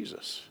serve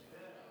Jesus.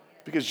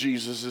 Because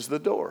Jesus is the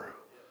door.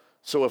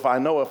 So if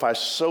I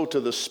sow to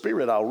the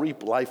Spirit, I'll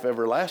reap life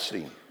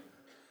everlasting.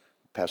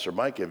 Pastor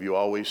Mike, have you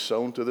always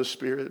sown to the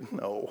Spirit?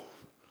 No.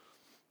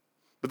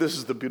 But this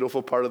is the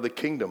beautiful part of the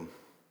kingdom.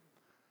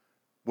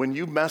 When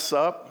you mess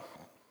up,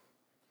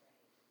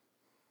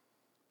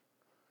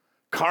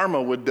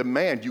 karma would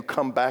demand you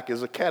come back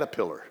as a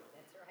caterpillar.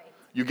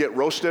 You get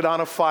roasted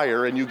on a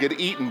fire and you get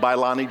eaten by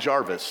Lonnie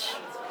Jarvis.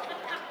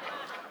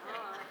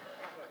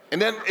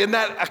 And then, isn't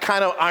that a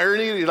kind of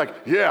irony? You're like,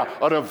 yeah,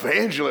 an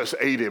evangelist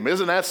ate him.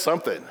 Isn't that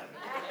something?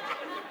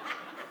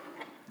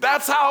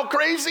 That's how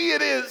crazy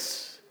it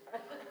is.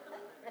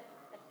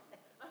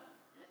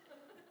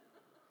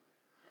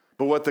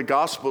 But what the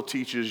gospel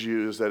teaches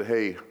you is that,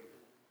 hey,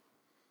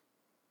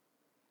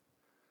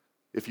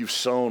 if you've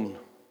sown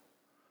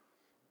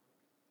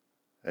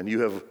and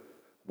you have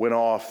went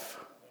off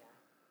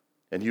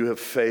and you have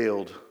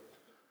failed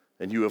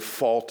and you have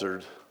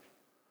faltered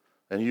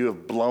and you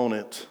have blown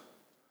it,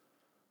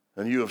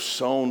 and you have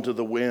sown to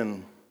the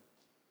wind,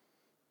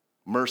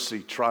 mercy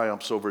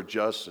triumphs over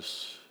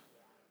justice.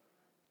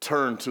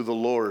 Turn to the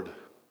Lord.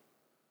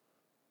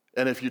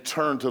 And if you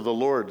turn to the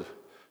Lord,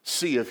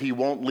 see if he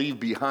won't leave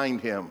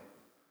behind him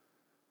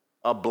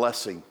a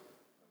blessing.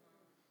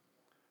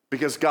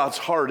 Because God's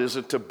heart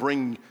isn't to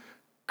bring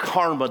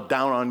karma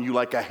down on you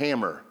like a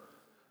hammer.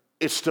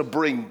 It's to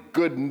bring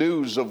good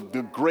news of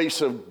the grace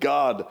of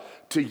God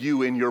to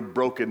you in your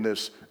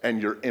brokenness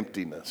and your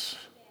emptiness.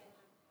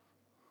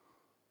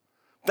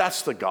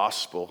 That's the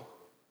gospel.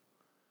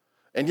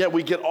 And yet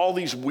we get all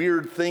these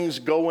weird things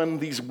going,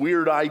 these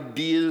weird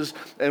ideas,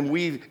 and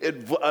we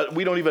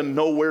don't even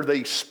know where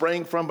they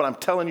sprang from. But I'm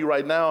telling you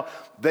right now,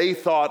 they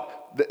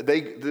thought,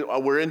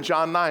 we're in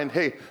John 9.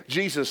 Hey,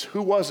 Jesus,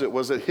 who was it?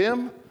 Was it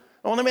him?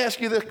 Oh, let me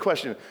ask you this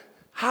question.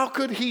 How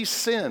could he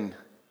sin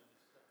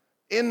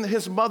in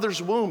his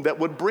mother's womb that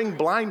would bring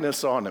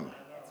blindness on him?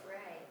 That's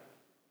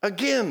right.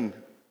 Again,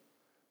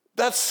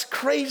 that's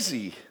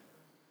crazy.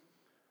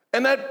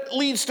 And that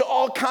leads to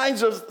all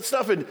kinds of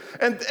stuff. And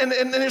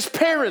his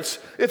parents,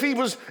 if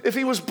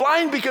he was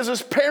blind because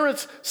his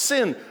parents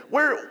sinned,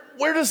 where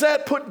does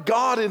that put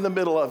God in the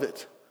middle of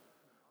it?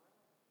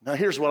 Now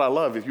here's what I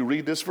love. If you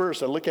read this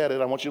verse, I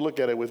want you to look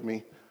at it with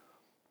me.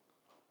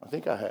 I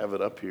think I have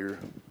it up here.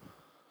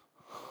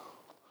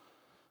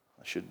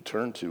 I should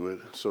turn to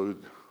it. So if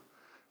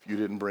you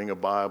didn't bring a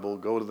Bible,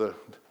 go to the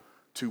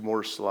 2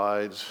 more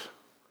slides.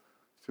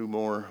 2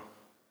 more.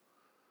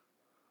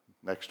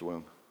 Next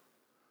one.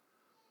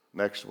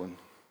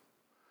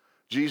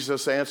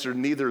 Jesus answered,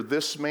 neither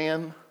this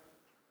man,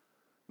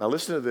 now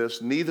listen to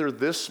this, neither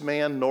this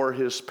man nor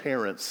his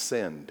parents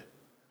sinned.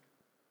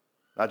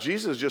 Now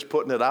Jesus is just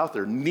putting it out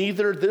there.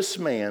 Neither this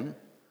man,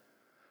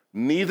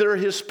 neither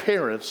his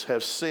parents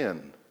have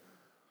sinned.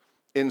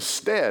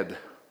 Instead,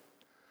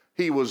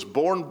 he was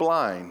born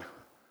blind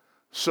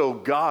so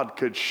God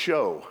could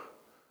show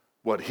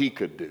what he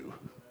could do.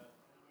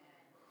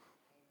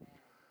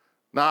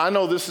 Now I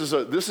know this is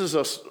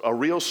a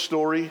real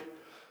story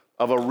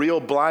of a real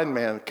blind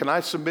man. Can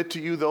I submit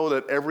to you, though,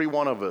 that every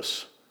one of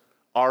us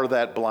are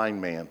that blind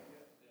man?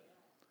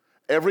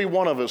 Every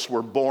one of us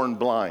were born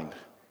blind.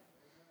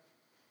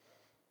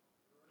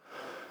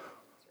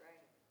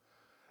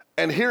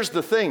 And here's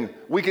the thing.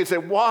 We could say,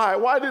 why?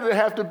 Why did it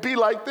have to be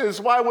like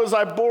this? Why was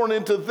I born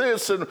into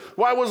this? And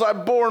why was I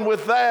born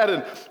with that?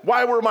 And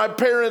why were my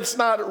parents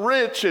not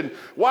rich? And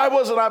why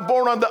wasn't I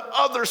born on the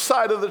other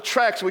side of the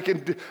tracks?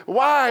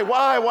 Why?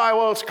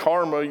 Well, it's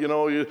karma.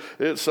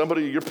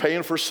 You're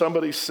paying for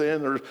somebody's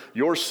sin or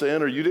your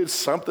sin, or you did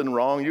something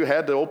wrong. You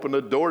had to open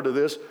the door to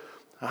this.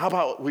 How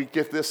about we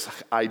get this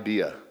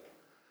idea?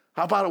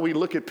 How about we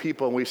look at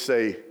people and we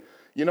say,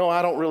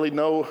 I don't really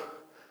know,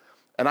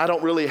 and I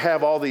don't really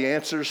have all the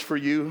answers for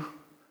you,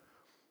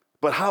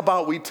 but how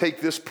about we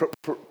take this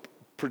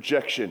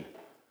projection?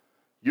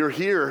 You're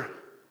here.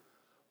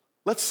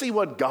 Let's see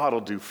what God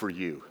will do for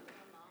you.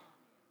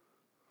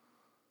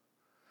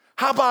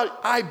 How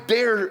about I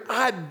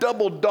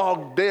double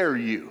dog dare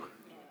you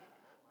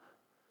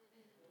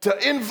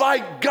to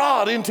invite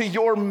God into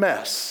your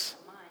mess.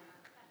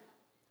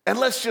 And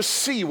let's just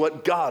see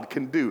what God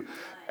can do.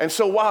 And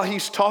so while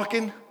he's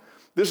talking,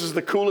 this is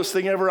the coolest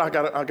thing ever. I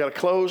gotta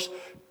close.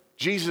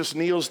 Jesus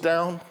kneels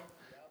down.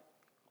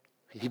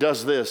 He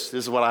does this.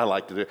 This is what I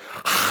like to do.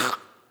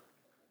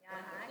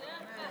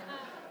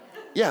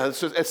 Yeah,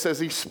 it says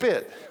he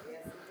spit.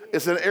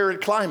 It's an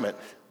arid climate.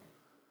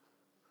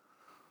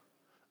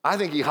 I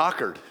think he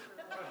hockered.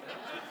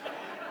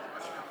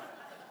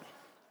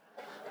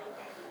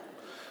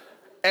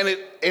 And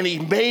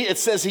it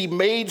says he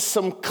made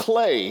some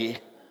clay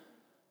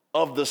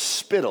of the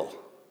spittle.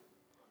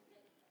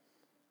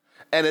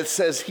 And it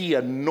says he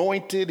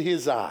anointed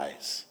his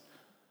eyes.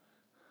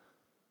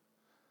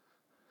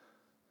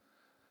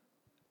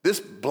 This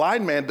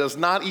blind man does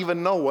not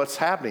even know what's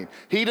happening.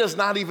 He does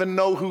not even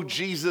know who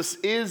Jesus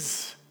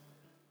is.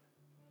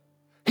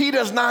 He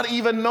does not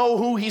even know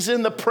who he's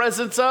in the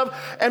presence of.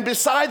 And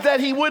besides that,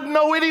 he wouldn't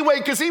know anyway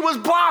because he was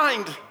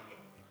blind.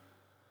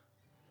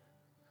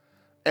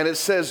 And it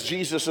says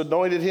Jesus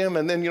anointed him.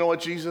 And then you know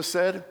what Jesus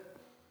said?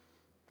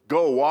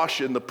 Go wash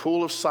in the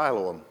pool of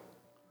Siloam.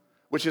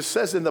 Which it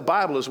says in the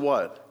Bible is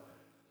what?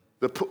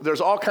 There's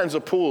all kinds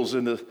of pools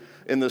in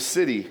the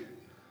city.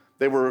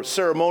 They were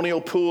ceremonial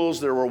pools.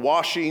 There were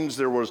washings.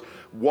 There was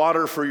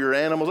water for your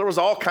animals. There was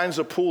all kinds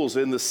of pools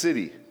in the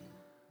city.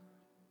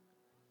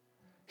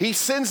 He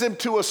sends him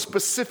to a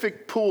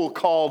specific pool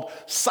called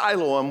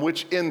Siloam,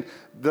 which in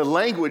the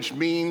language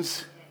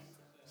means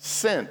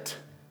sent.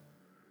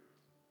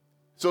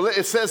 So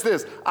it says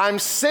this, I'm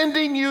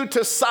sending you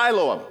to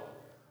Siloam.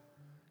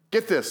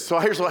 Get this. So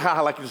here's how I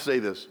like to say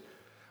this.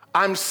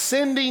 I'm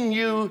sending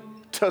you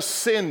to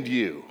send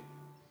you.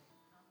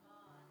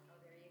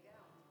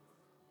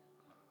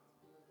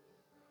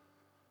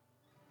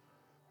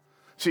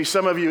 See,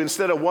 some of you,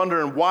 instead of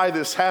wondering why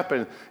this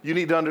happened, you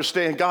need to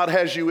understand God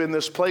has you in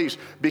this place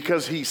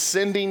because he's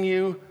sending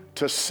you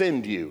to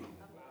send you.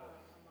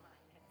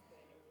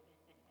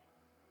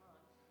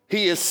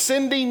 He is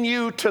sending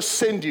you to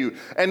send you.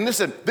 And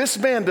listen, this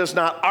man does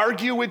not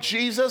argue with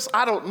Jesus.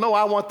 I don't know,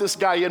 I want this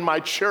guy in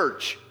my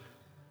church.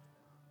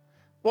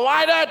 Well,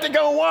 I'd have to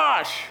go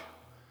wash.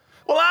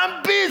 Well,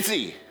 I'm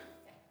busy.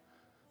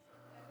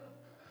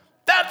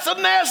 That's the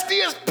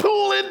nastiest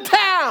pool in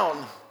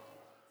town.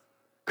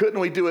 Couldn't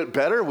we do it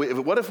better?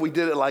 What if we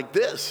did it like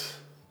this?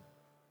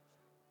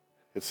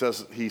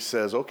 He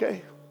says,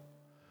 okay.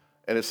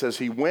 And it says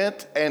he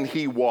went and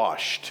he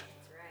washed.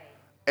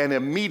 And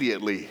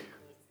immediately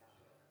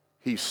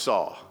he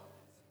saw.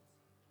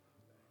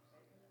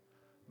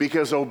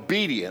 Because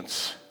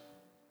obedience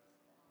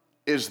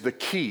is the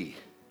key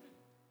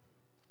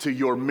to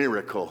your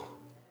miracle,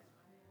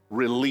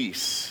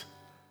 release,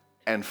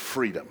 and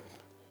freedom.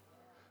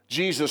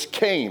 Jesus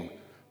came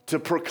to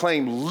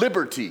proclaim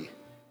liberty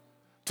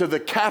to the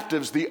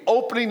captives, the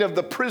opening of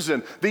the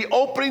prison, the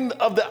opening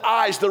of the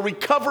eyes, the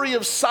recovery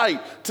of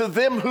sight to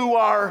them who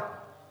are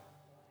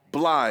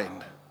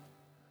blind.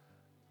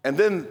 And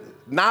then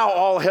now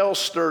all hell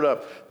stirred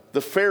up. The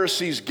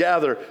Pharisees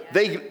gather.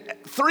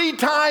 3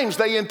 times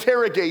they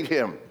interrogate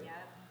him.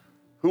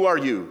 Who are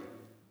you?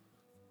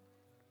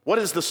 What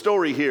is the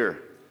story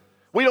here?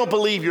 We don't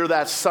believe you're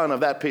that son of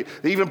that people.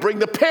 They even bring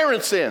the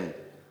parents in.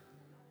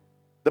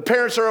 The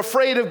parents are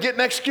afraid of getting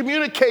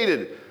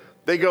excommunicated.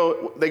 They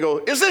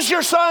go, is this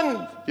your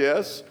son?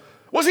 Yes.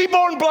 Was he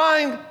born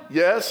blind?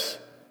 Yes.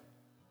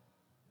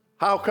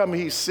 How come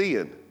he's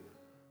seeing?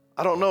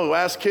 I don't know.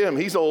 Ask him.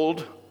 He's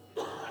old.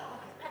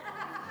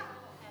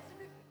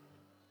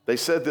 They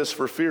said this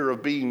for fear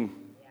of being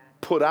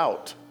put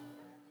out.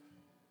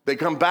 They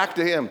come back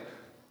to him.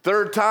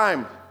 3rd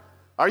time.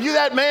 Are you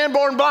that man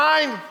born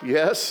blind?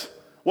 Yes.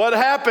 What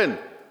happened?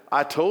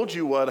 I told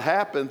you what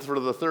happened for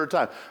the 3rd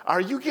time.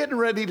 Are you getting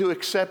ready to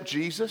accept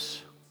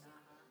Jesus?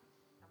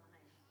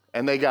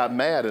 And they got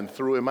mad and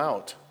threw him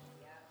out.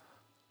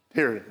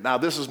 Here, now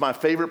this is my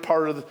favorite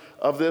part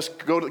of this.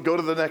 Go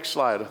to the next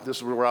slide. This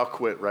is where I'll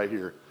quit right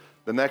here.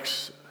 The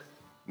next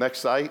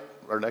site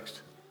or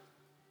next.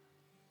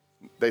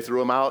 They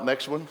threw him out.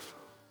 Next one.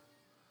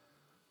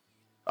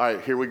 All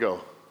right, here we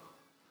go.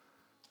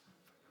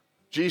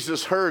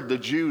 Jesus heard the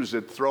Jews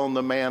had thrown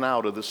the man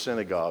out of the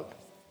synagogue.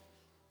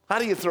 How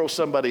do you throw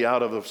somebody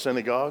out of a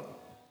synagogue?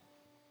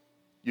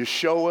 You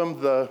show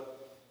him the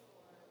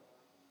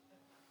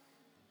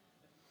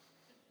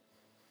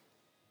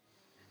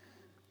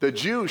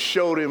Jews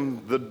showed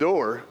him the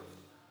door.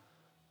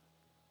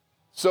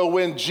 So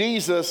when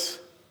Jesus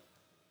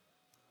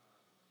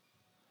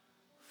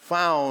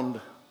found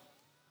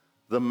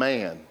the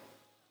man,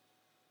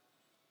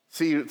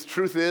 see, the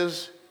truth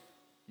is,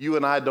 you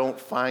and I don't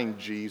find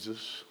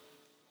Jesus.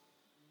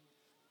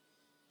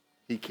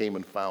 He came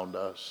and found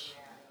us.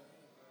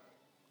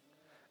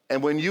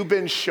 And when you've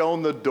been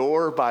shown the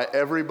door by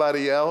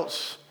everybody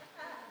else,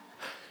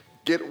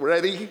 get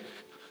ready,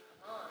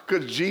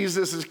 because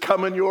Jesus is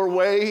coming your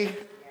way,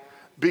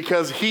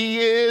 because he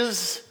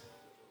is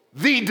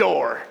the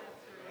door.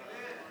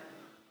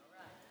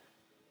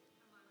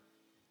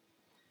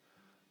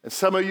 And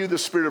some of you, the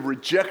spirit of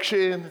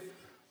rejection,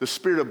 the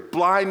spirit of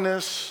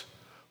blindness,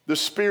 the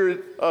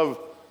spirit of,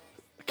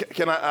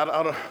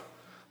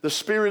 The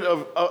spirit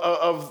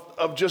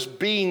of just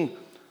being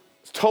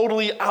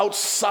totally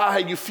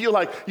outside. You feel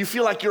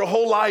like your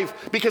whole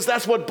life, because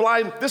that's what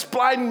this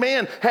blind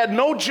man had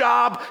no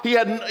job. He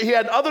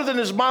had other than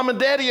his mom and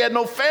dad, he had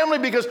no family,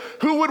 because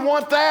who would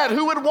want that?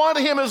 Who would want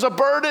him as a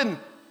burden?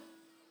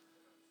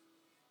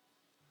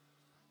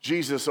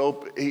 Jesus,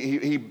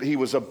 he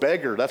was a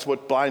beggar. That's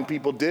what blind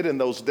people did in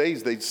those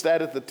days. They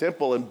sat at the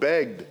temple and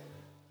begged.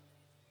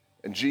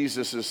 And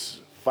Jesus has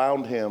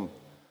found him.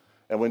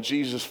 And when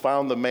Jesus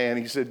found the man,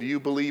 he said, "Do you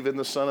believe in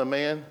the Son of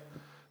Man?"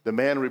 The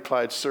man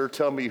replied, "Sir,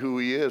 tell me who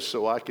he is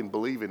so I can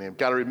believe in him."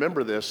 Got to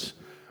remember this.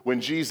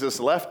 When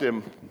Jesus left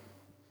him,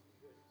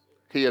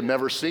 he had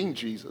never seen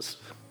Jesus.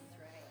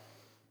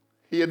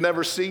 He had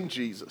never seen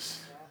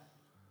Jesus.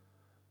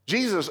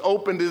 Jesus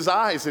opened his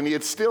eyes and he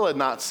still had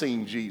not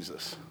seen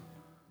Jesus.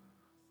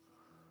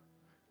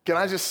 Can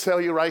I just tell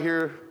you right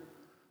here,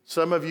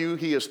 some of you,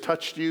 he has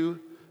touched you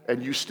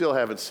and you still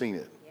haven't seen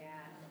it. Yeah,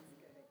 that's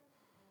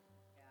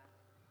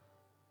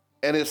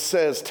good. And it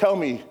says, "Tell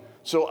me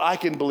so I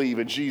can believe."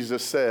 And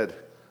Jesus said,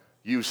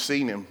 "You've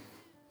seen him."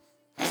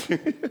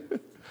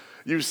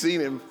 You've seen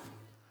him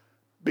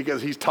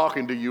because he's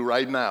talking to you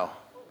right now.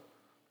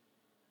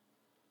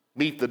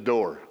 Meet the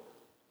door.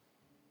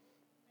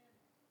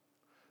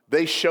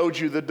 They showed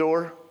you the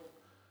door.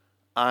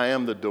 I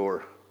am the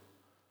door.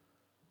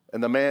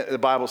 And the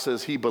Bible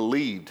says he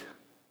believed,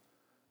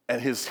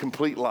 and his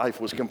complete life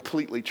was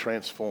completely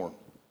transformed.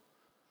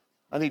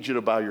 I need you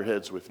to bow your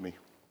heads with me.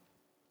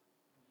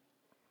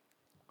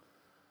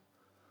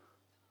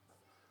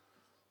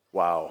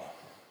 Wow.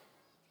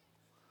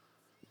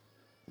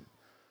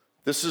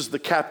 This is the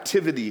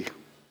captivity,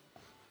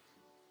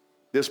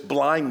 this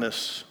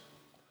blindness,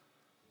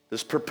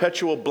 this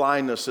perpetual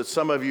blindness that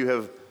some of you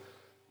have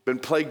been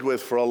plagued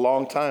with for a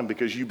long time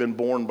because you've been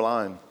born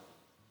blind.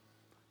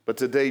 But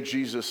today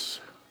Jesus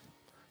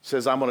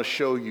says, "I'm going to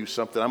show you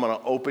something. I'm going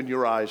to open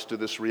your eyes to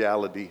this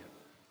reality,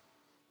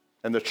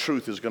 and the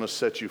truth is going to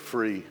set you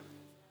free."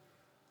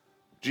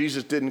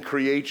 Jesus didn't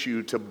create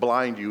you to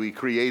blind you. He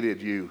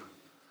created you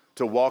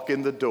to walk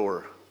in the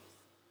door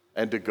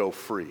and to go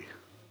free.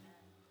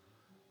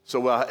 So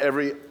while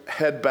every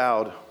head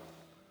bowed, and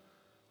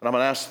I'm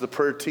going to ask the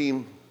prayer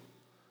team,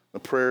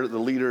 the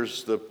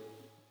leaders, the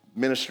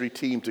ministry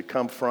team to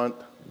come front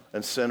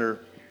and center.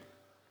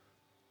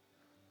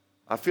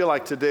 I feel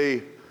like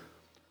today,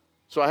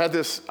 so I had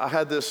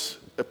this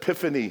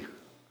epiphany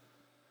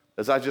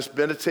as I just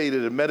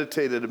meditated.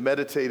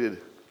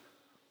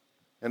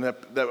 And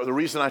the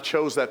reason I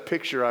chose that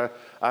picture,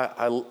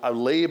 I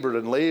labored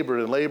and labored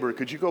and labored.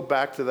 Could you go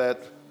back to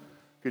that?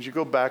 Could you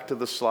go back to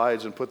the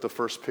slides and put the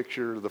first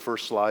picture, the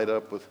first slide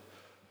up with?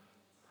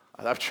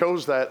 I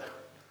chose that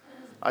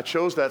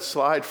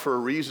slide for a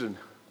reason.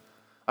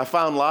 I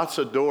found lots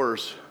of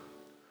doors.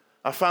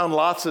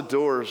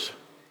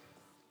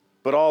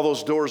 But all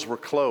those doors were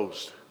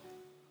closed.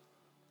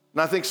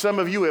 And I think some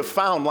of you have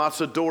found lots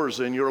of doors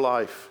in your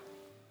life.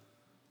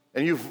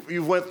 And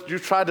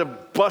you've tried to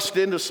bust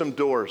into some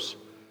doors.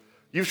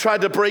 You've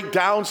tried to break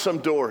down some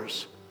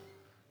doors.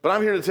 But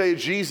I'm here to tell you,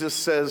 Jesus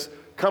says,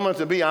 "Come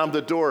unto me, I'm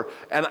the door.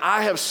 And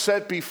I have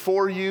set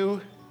before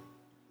you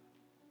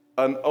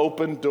an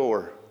open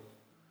door,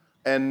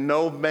 and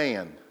no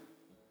man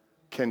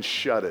can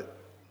shut it."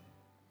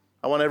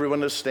 I want everyone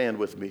to stand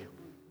with me.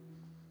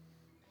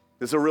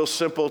 It's a real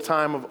simple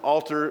time of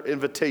altar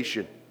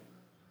invitation.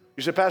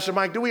 You say, "Pastor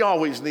Mike, do we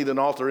always need an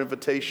altar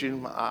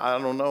invitation?" I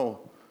don't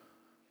know.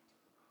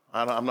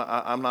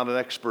 I'm not an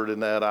expert in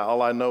that.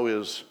 All I know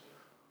is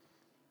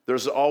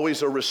there's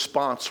always a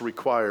response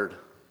required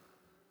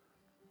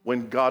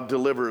when God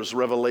delivers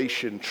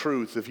revelation,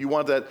 truth. If you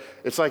want that,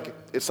 it's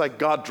like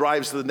God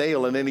drives the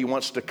nail and then he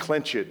wants to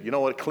clench it. You know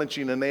what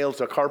clenching a nail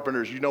to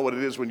carpenters, you know what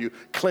it is when you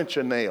clench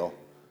a nail.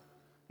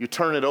 You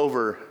turn it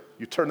over.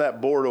 You turn that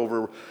board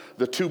over,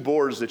 the two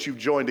boards that you've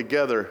joined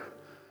together,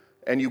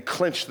 and you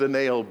clench the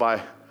nail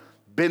by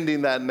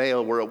bending that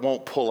nail where it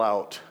won't pull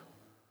out.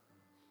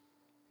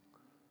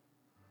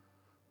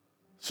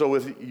 So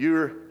with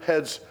your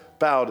heads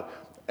bowed,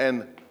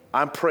 and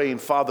I'm praying,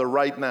 Father,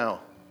 right now.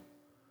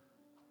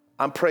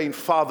 I'm praying,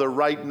 Father,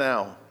 right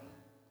now.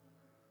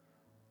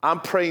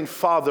 I'm praying,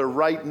 Father,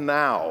 right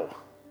now,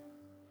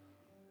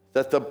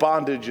 that the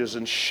bondages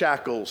and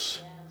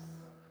shackles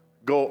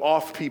go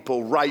off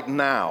people right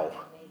now.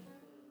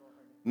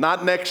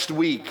 Not next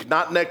week,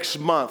 not next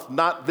month,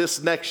 not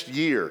this next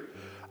year.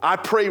 I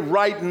pray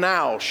right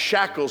now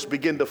shackles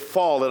begin to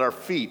fall at our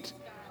feet,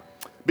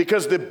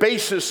 because the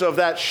basis of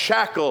that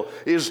shackle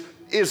is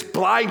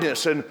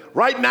blindness. And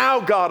right now,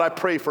 God, I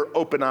pray for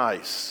open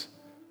eyes.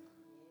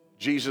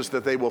 Jesus,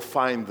 that they will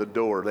find the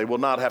door. They will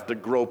not have to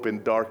grope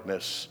in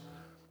darkness.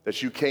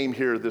 That you came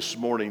here this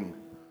morning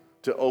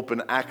to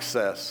open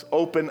access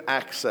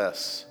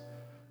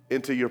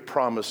into your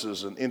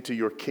promises and into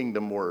your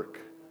kingdom work.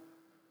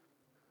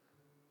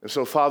 And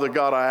so, Father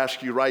God, I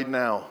ask you right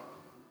now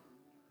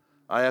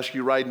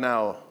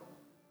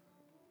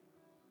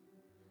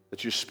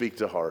that you speak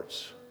to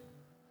hearts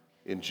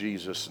in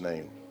Jesus'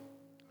 name.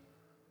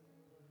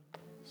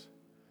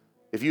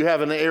 If you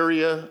have an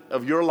area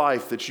of your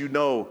life that you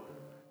know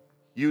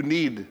you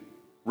need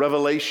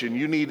revelation,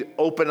 you need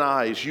open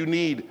eyes, you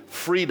need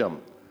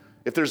freedom,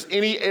 if there's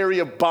any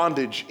area of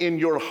bondage in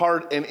your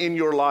heart and in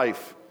your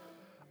life,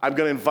 I'm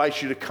going to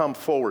invite you to come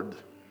forward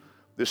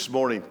this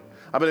morning.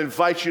 I'm going to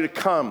invite you to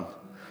come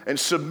and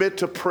submit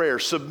to prayer,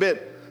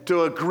 submit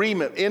to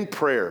agreement in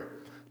prayer.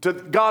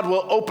 God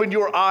will open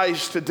your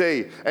eyes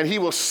today and He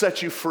will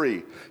set you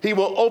free. He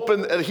will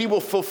open and He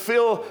will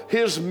fulfill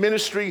His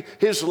ministry,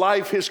 His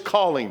life, His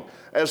calling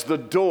as the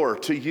door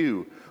to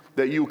you,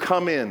 that you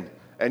come in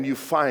and you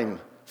find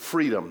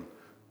freedom.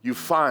 You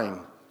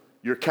find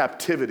your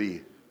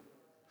captivity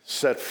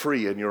set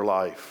free in your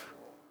life.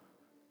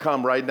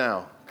 Come right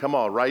now. Come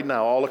on, right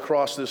now, all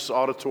across this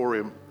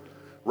auditorium.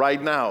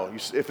 Right now,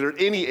 if there's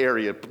any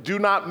area, do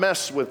not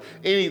mess with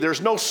any.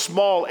 There's no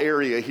small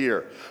area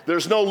here.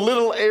 There's no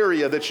little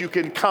area that you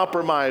can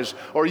compromise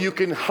or you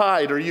can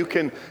hide or you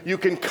can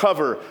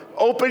cover.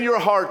 Open your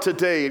heart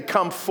today and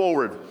come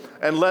forward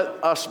and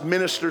let us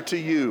minister to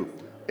you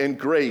in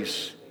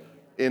grace,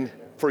 in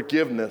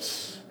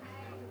forgiveness,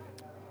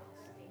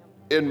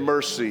 in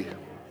mercy.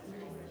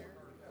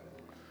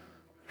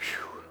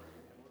 Whew.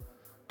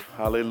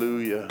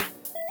 Hallelujah.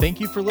 Thank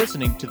you for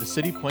listening to the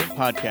City Point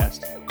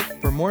Podcast.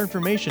 For more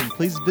information,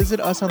 please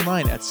visit us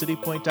online at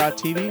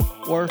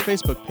citypoint.tv or our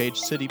Facebook page,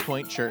 City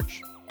Point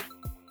Church.